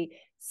 actually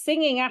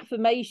singing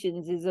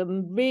affirmations is a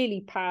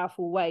really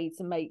powerful way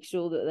to make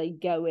sure that they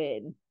go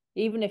in,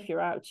 even if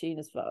you're out of tune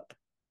as fuck.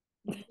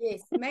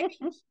 Yes, maybe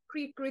you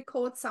should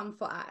record some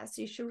for us.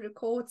 You should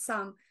record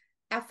some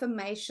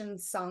affirmation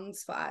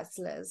songs for us,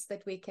 Liz,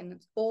 that we can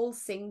all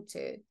sing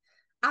to.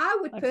 I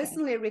would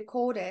personally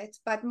record it,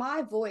 but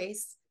my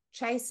voice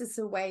chases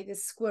away the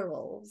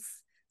squirrels.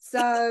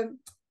 So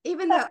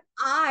even though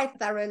I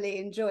thoroughly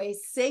enjoy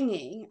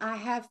singing, I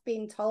have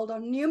been told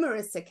on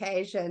numerous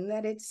occasions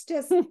that it's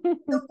just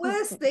the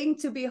worst thing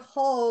to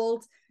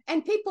behold.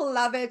 And people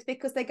love it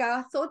because they go,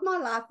 I thought my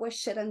life was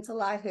shit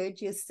until I heard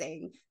you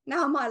sing.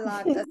 Now my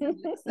life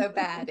doesn't look so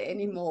bad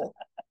anymore.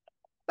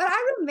 But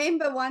I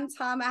remember one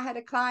time I had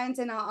a client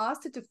and I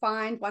asked her to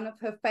find one of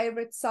her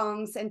favorite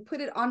songs and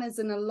put it on as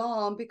an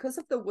alarm because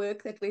of the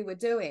work that we were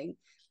doing.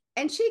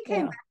 And she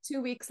came back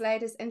 2 weeks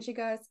later and she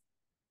goes,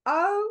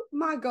 oh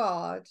my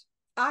God,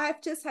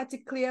 I've just had to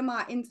clear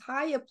my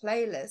entire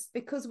playlist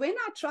because when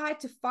I tried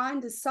to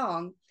find a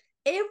song,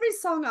 every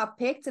song I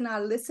picked and I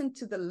listened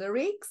to the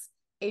lyrics,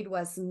 it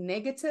was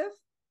negative,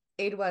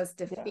 it was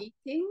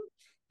defeating,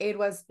 it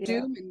was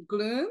doom and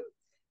gloom.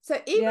 So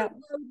even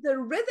though the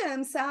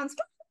rhythm sounds,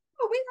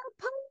 oh, we are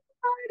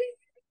party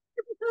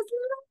because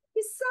life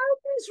is so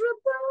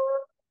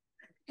miserable.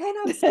 And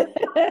I'm so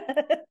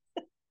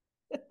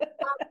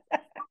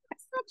I'm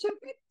such a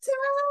victim.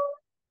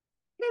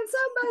 Can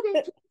somebody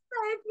please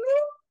save me?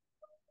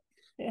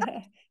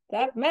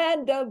 That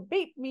man don't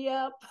beat me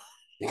up.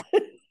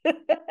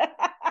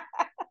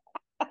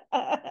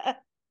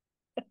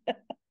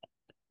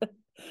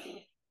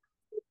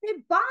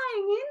 They're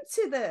buying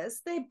into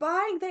this. They're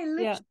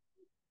literally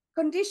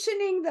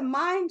conditioning the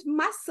mind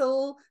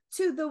muscle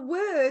to the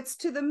words,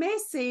 to the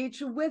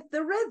message with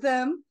the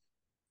rhythm.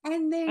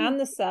 And then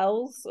the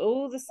cells,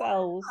 all the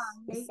cells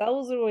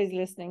are always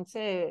listening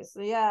too.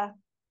 So yeah,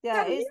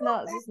 so it's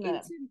nuts, isn't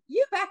it?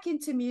 You're back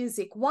into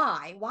music.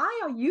 Why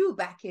are you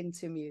back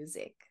into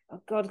music?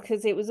 Oh God,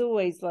 because it was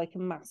always like a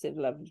massive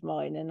love of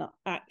mine, and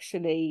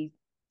actually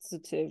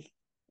sort of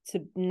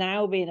to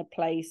now be in a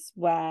place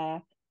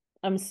where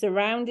I'm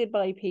surrounded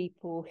by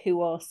people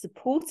who are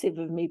supportive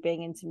of me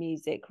being into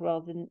music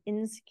rather than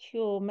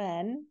insecure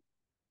men,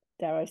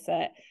 dare I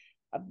say it.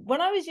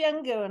 When I was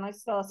younger and I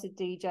started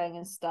DJing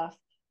and stuff,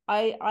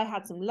 I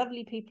had some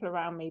lovely people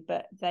around me,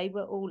 but they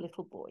were all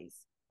little boys.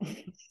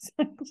 So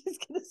I'm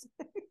just gonna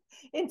say,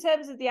 in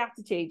terms of the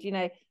attitude,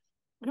 I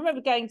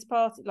remember going to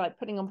parties, like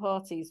putting on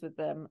parties with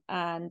them,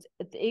 and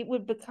it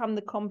would become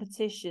the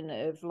competition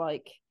of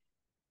like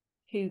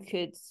who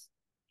could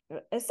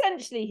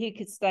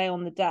stay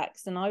on the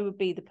decks, and I would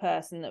be the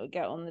person that would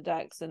get on the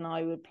decks and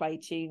I would play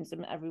tunes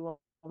and everyone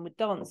would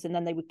dance, and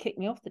then they would kick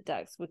me off the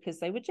decks because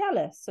they were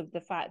jealous of the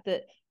fact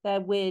that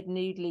their weird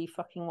noodly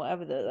fucking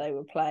whatever that they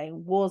were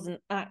playing wasn't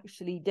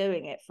actually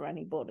doing it for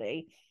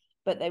anybody.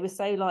 But they were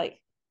so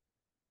like,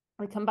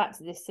 I come back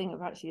to this thing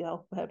of actually the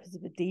whole purpose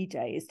of a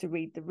DJ is to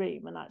read the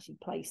room and actually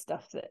play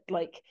stuff that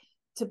like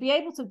to be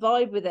able to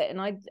vibe with it.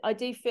 And I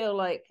do feel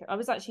like I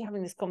was actually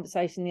having this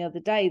conversation the other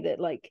day that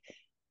like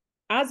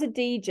as a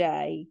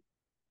DJ,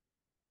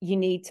 you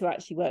need to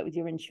actually work with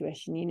your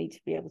intuition. You need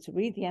to be able to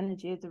read the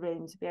energy of the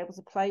room to be able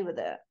to play with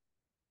it.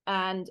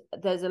 And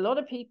there's a lot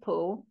of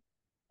people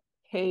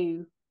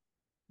who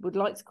would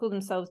like to call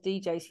themselves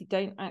DJs who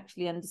don't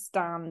actually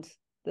understand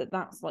that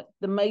that's like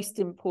the most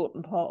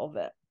important part of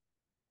it,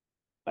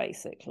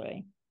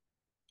 basically.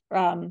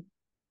 And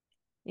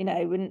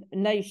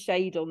no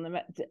shade on them.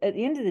 At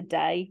the end of the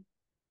day,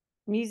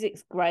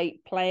 music's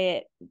great. Play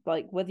it,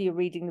 like whether you're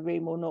reading the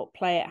room or not,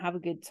 play it, have a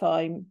good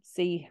time,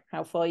 see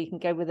how far you can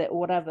go with it or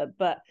whatever.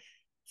 But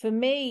for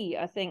me,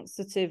 I think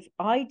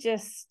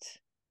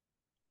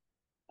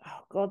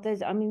oh God,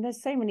 there's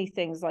so many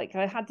things. Like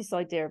I had this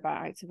idea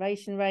about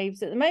activation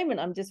raves. At the moment,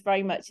 I'm just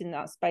very much in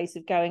that space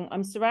of going,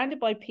 I'm surrounded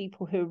by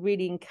people who are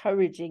really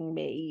encouraging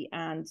me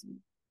and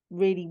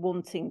really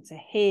wanting to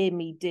hear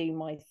me do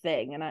my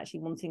thing and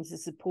actually wanting to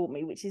support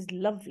me, which is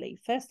lovely.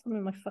 First time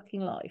in my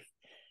fucking life.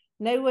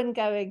 No one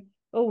going,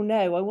 oh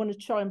no, I want to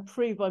try and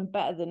prove I'm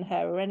better than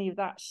her or any of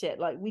that shit.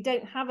 Like we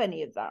don't have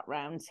any of that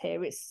round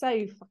here. It's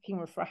so fucking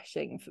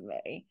refreshing for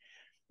me.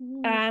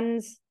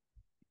 And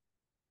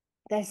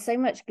there's so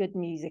much good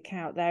music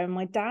out there. And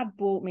my dad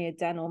bought me a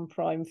Denon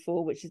Prime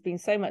 4, which has been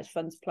so much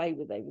fun to play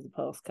with over the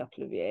past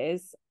couple of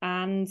years.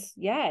 And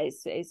yeah,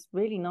 it's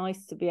really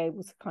nice to be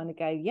able to kind of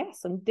go,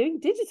 yes, I'm doing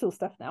digital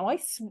stuff now. I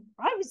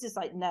was just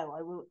like, no,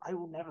 I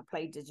will never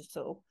play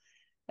digital.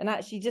 And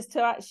actually just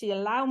to actually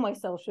allow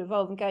myself to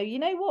evolve and go, you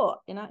know what,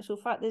 in actual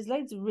fact, there's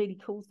loads of really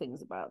cool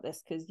things about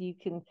this, because you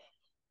can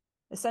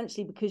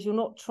essentially, because you're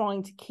not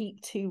trying to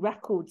keep two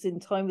records in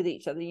time with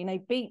each other,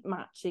 beat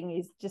matching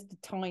is just a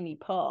tiny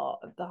part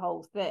of the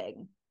whole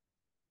thing,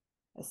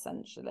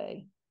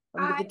 essentially.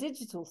 And with the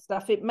digital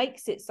stuff, it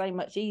makes it so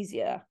much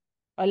easier.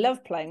 I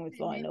love playing with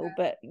vinyl,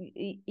 but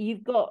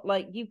you've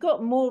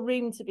got more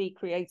room to be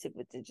creative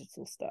with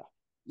digital stuff.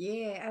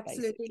 Yeah,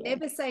 absolutely. Basically.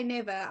 Never say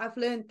never. I've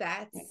learned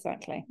that.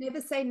 Exactly. Never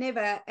say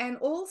never. And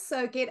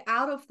also get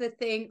out of the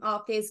thing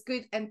of there's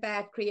good and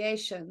bad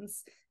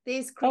creations.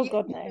 There's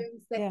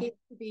creations that get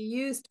to be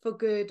used for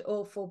good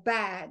or for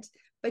bad,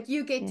 but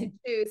you get to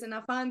choose. And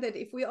I find that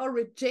if we are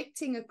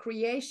rejecting a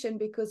creation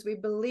because we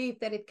believe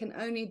that it can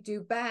only do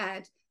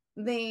bad,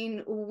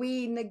 then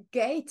we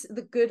negate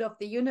the good of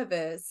the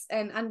universe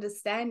and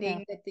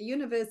understanding that the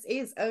universe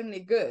is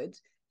only good.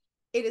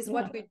 It is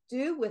what we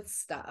do with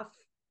stuff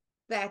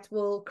that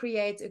will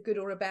create a good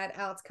or a bad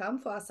outcome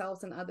for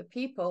ourselves and other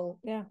people.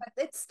 Yeah. But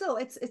it's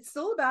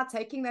still about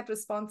taking that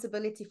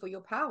responsibility for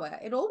your power.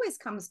 It always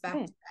comes back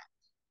to that.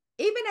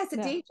 Even as a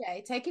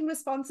DJ, taking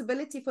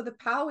responsibility for the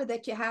power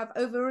that you have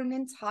over an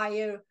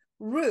entire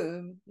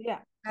room. Yeah.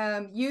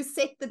 You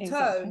set the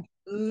tone,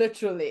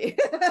 literally.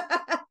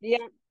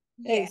 Yeah,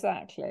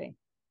 exactly.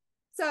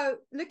 So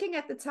looking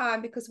at the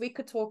time, because we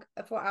could talk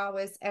for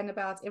hours and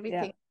about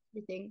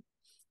everything.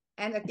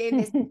 And again,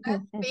 there's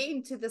no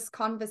theme to this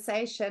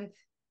conversation.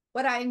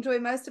 What I enjoy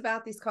most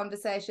about these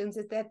conversations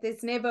is that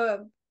there's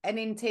never an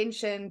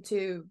intention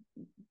to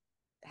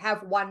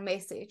have one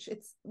message.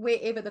 It's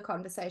wherever the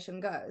conversation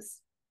goes.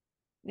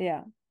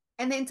 Yeah.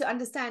 And then to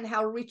understand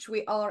how rich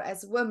we are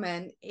as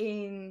women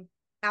in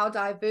our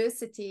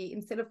diversity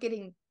instead of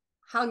getting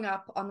hung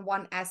up on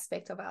one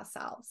aspect of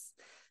ourselves.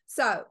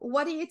 So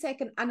what do you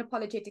take an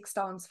unapologetic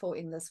stance for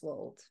in this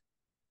world?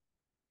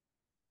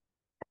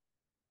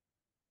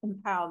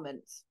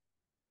 Empowerment,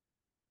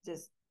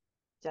 just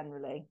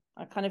generally.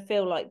 I kind of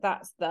feel like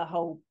that's the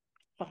whole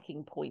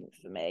fucking point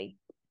for me,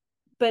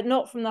 but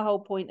not from the whole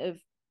point of,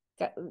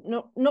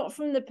 not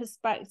from the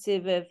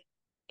perspective of,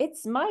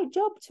 it's my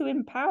job to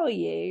empower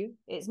you.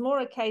 It's more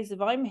a case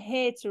of, I'm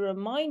here to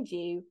remind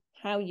you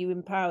how you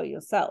empower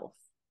yourself.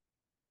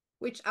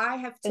 Which I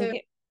have termed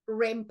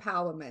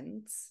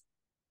rempowerment.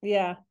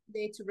 Yeah.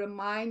 There to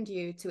remind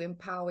you to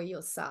empower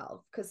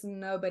yourself, because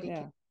nobody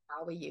can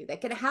empower you. They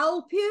can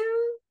help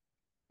you.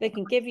 They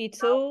can give you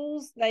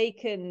tools. They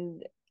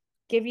can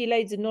give you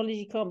loads of knowledge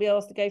you can't be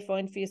asked to go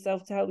find for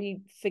yourself to help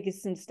you figure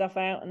some stuff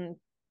out and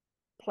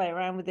play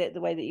around with it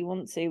the way that you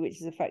want to, which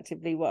is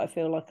effectively what I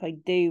feel like I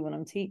do when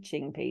I'm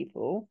teaching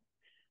people.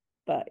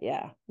 But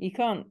yeah, you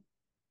can't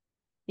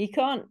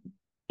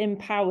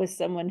empower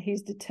someone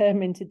who's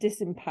determined to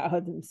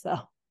disempower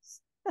themselves.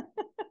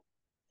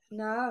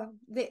 No,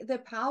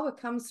 the power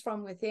comes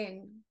from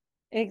within.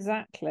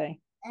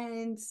 Exactly.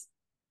 And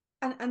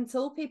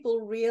until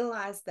people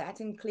realize that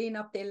and clean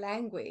up their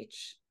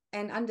language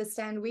and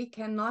understand we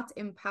cannot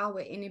empower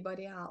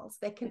anybody else,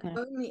 they can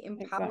only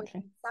empower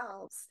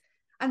themselves.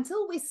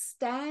 Until we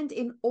stand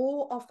in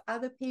awe of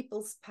other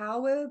people's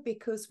power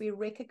because we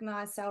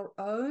recognize our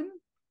own,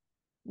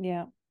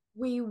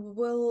 we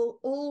will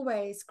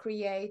always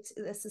create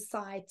a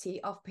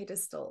society of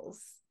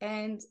pedestals.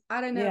 And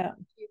I don't know about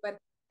you, but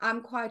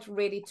I'm quite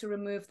ready to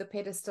remove the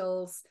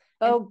pedestals.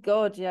 Oh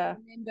God, yeah.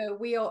 Remember,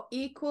 we are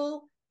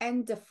equal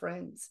and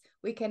different.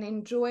 We can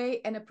enjoy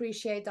and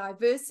appreciate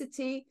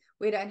diversity.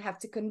 We don't have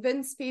to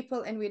convince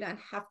people, and we don't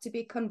have to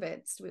be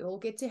convinced. We all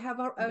get to have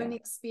our own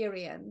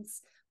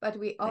experience, but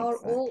we are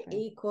all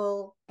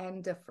equal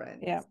and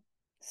different. Yeah,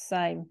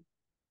 same.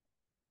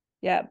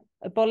 Yeah,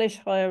 abolish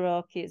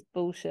hierarchy. It's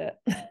bullshit.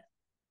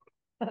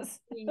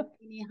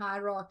 Any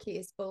hierarchy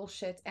is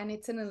bullshit, and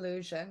it's an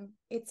illusion.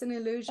 It's an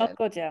illusion. Oh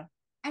God, yeah.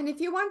 And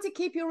if you want to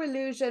keep your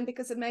illusion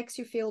because it makes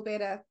you feel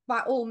better, by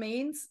all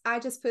means. I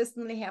just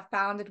personally have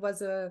found it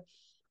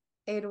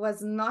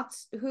was not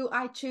who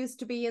I choose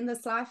to be in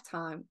this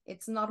lifetime.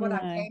 It's not what I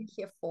came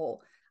here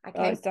for.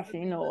 It's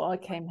definitely not what I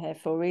came here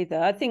for either.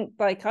 I think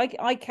like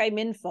I came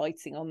in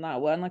fighting on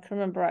that one. I can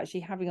remember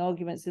actually having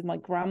arguments with my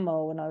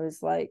grandma when I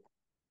was like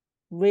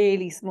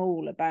really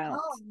small about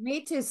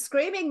me too,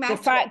 screaming the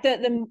fact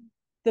that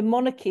the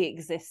monarchy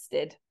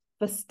existed,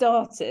 for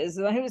starters.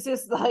 And I was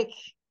just like,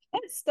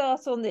 let's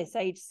start on this,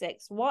 age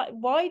 6.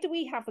 Why do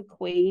we have a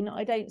queen?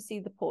 I don't see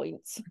the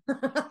point.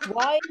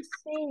 Why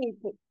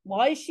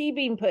is she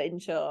being put in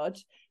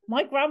charge?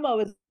 My grandma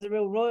was a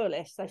real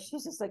royalist, so she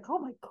was just like, oh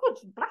my God,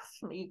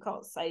 blasphemy, you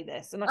can't say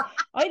this. And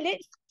I literally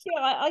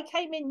I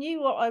came in,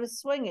 knew what I was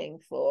swinging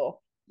for.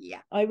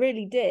 Yeah, I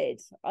really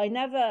did. I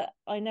never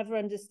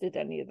understood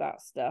any of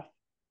that stuff.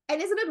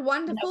 And isn't it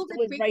wonderful that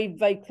we very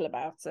vocal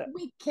about it?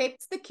 We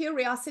kept the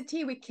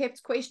curiosity, we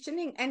kept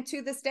questioning, and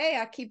to this day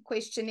I keep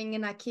questioning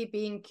and I keep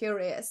being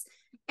curious.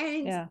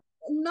 And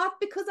not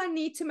because I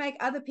need to make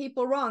other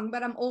people wrong,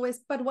 but I'm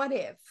always, but what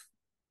if?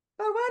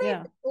 But what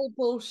if it's all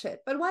bullshit?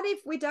 But what if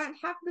we don't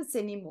have this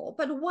anymore?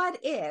 But what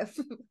if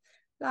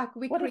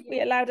what if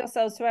we allowed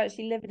ourselves to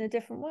actually live in a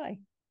different way?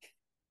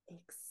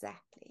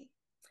 Exactly.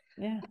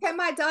 Yeah. Okay,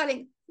 my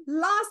darling,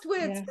 last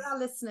words for our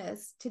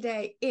listeners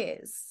today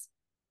is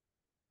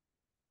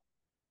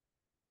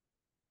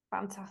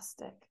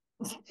fantastic.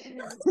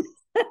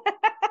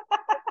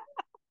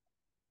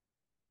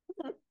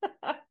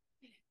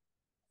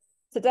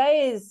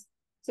 Today is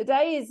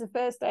the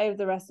first day of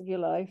the rest of your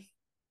life,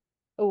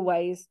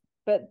 always.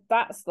 But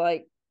that's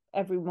like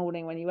every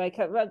morning when you wake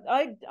up.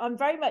 I'm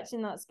very much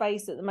in that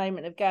space at the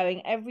moment of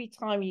going, every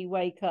time you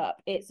wake up,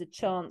 it's a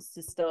chance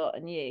to start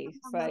anew.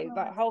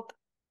 That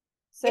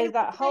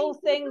whole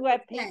thing where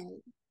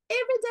people,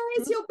 every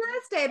day is your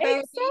birthday,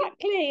 baby.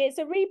 Exactly. It's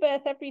a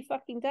rebirth every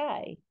fucking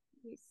day.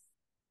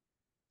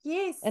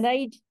 Yes. And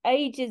age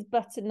is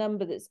but a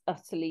number that's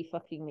utterly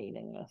fucking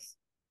meaningless.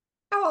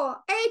 Oh,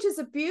 age is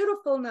a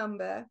beautiful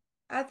number.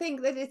 I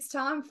think that it's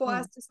time for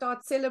us to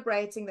start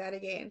celebrating that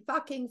again.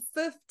 Fucking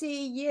 50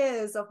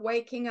 years of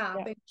waking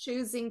up and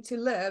choosing to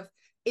live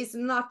is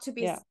not to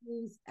be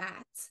sneezed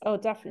at. Oh,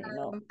 definitely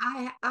not.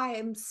 I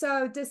am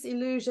so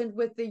disillusioned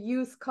with the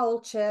youth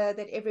culture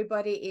that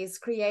everybody is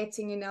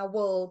creating in our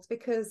world,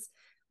 because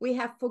we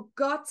have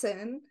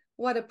forgotten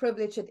what a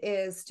privilege it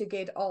is to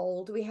get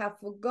old. We have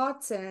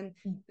forgotten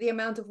the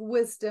amount of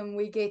wisdom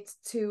we get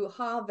to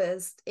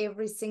harvest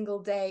every single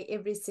day,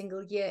 every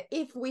single year,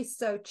 if we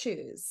so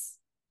choose.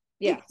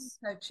 Yes. If we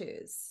so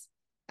choose.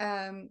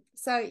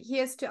 So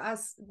here's to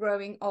us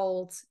growing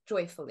old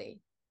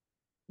joyfully.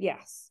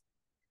 Yes.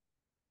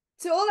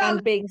 To all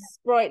and being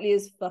sprightly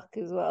as fuck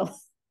as well.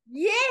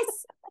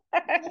 Yes.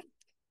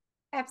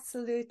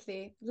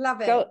 Absolutely. Love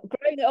it.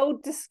 Growing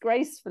old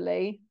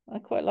disgracefully. I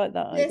quite like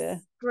that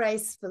idea.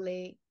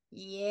 Disgracefully.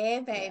 Yeah,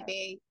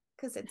 baby.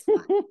 Because it's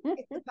fun.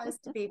 It's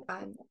supposed to be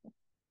fun.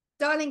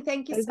 Darling,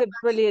 thank you so much.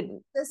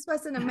 Brilliant. This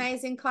was an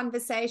amazing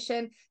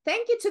conversation.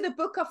 Thank you to the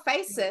Book of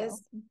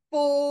Faces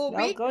for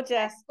being the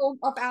platform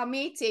of our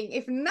meeting.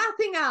 If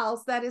nothing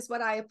else, that is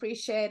what I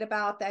appreciate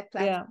about that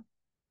platform.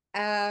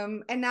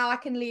 And now I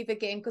can leave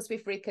again because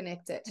we've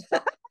reconnected.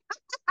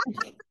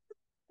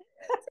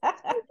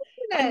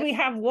 And we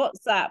have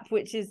WhatsApp,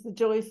 which is the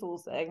joyful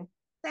thing.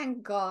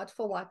 Thank God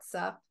for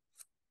WhatsApp.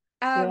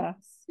 Yeah.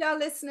 So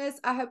listeners,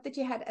 I hope that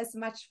you had as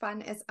much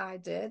fun as I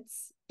did.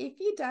 If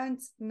you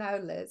don't know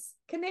Liz,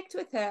 connect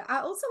with her.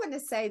 I also want to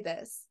say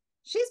this.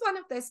 She's one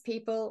of those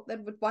people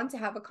that would want to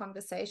have a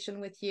conversation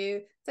with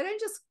you. So don't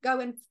just go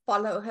and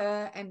follow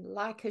her and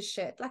like her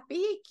shit. Like, be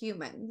a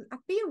human, like,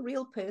 be a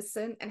real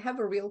person and have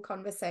a real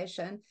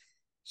conversation.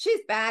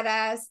 She's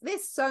badass.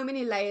 There's so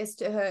many layers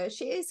to her.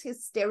 She is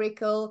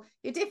hysterical.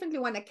 You definitely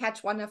want to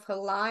catch one of her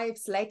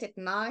lives late at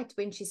night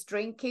when she's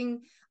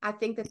drinking. I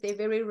think that they're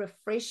very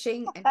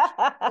refreshing. And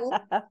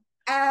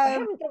I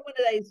haven't done one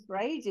of those for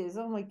ages.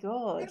 Oh my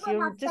God.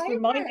 You're just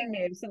reminding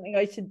me of something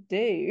I should do.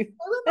 They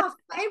were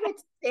my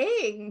favorite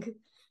thing.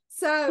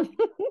 So, and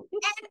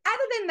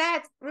other than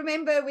that,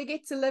 remember, we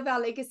get to live our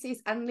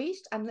legacies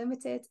unleashed,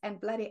 unlimited, and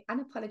bloody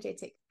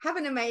unapologetic. Have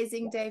an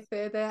amazing day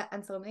further.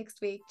 Until next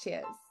week.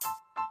 Cheers.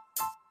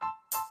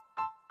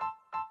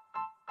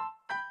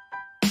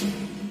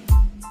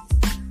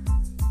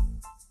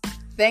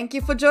 Thank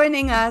you for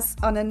joining us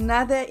on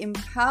another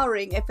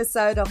empowering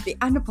episode of the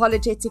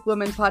Unapologetic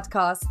Woman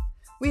podcast.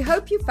 We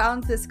hope you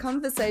found this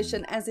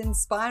conversation as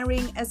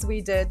inspiring as we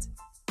did.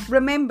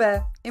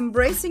 Remember,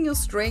 embracing your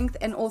strength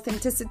and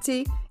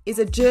authenticity is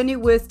a journey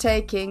worth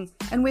taking,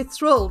 and we're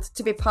thrilled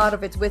to be part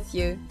of it with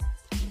you.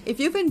 If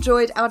you've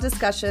enjoyed our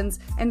discussions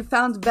and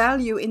found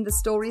value in the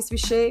stories we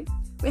share,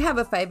 we have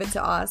a favor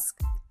to ask.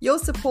 Your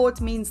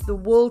support means the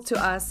world to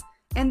us,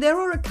 and there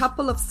are a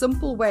couple of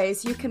simple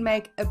ways you can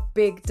make a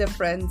big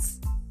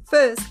difference.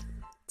 First,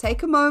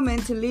 take a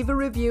moment to leave a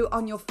review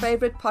on your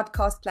favorite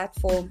podcast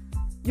platform.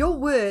 Your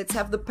words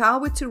have the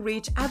power to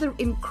reach other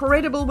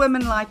incredible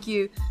women like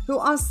you who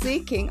are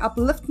seeking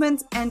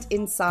upliftment and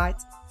insight.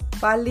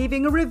 By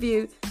leaving a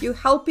review, you're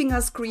helping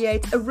us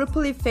create a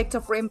ripple effect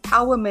of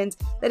empowerment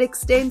that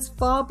extends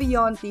far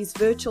beyond these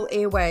virtual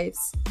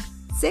airwaves.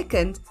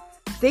 Second,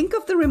 think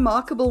of the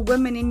remarkable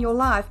women in your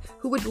life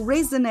who would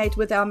resonate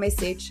with our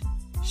message.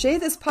 Share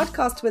this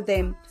podcast with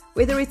them,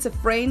 whether it's a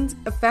friend,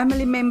 a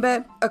family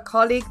member, a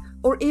colleague,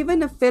 or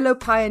even a fellow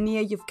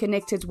pioneer you've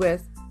connected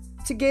with.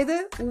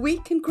 Together, we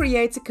can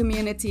create a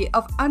community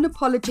of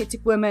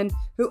unapologetic women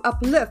who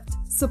uplift,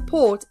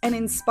 support, and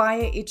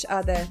inspire each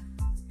other.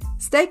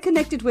 Stay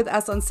connected with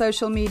us on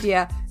social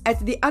media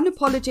at The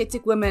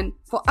Unapologetic Women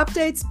for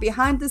updates,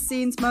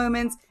 behind-the-scenes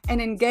moments,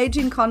 and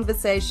engaging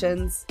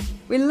conversations.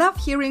 We love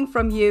hearing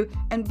from you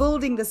and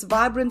building this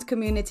vibrant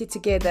community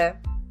together.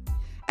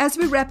 As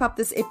we wrap up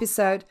this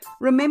episode,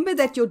 remember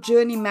that your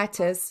journey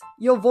matters,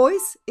 your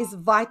voice is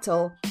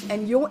vital,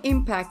 and your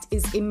impact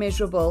is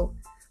immeasurable.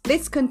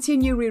 Let's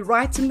continue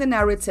rewriting the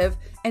narrative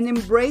and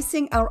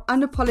embracing our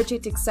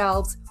unapologetic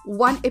selves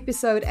one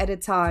episode at a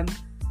time.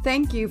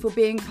 Thank you for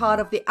being part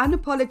of the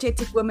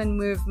Unapologetic Women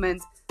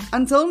movement.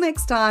 Until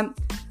next time,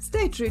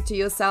 stay true to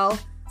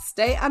yourself,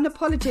 stay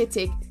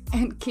unapologetic,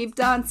 and keep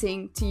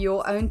dancing to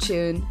your own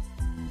tune.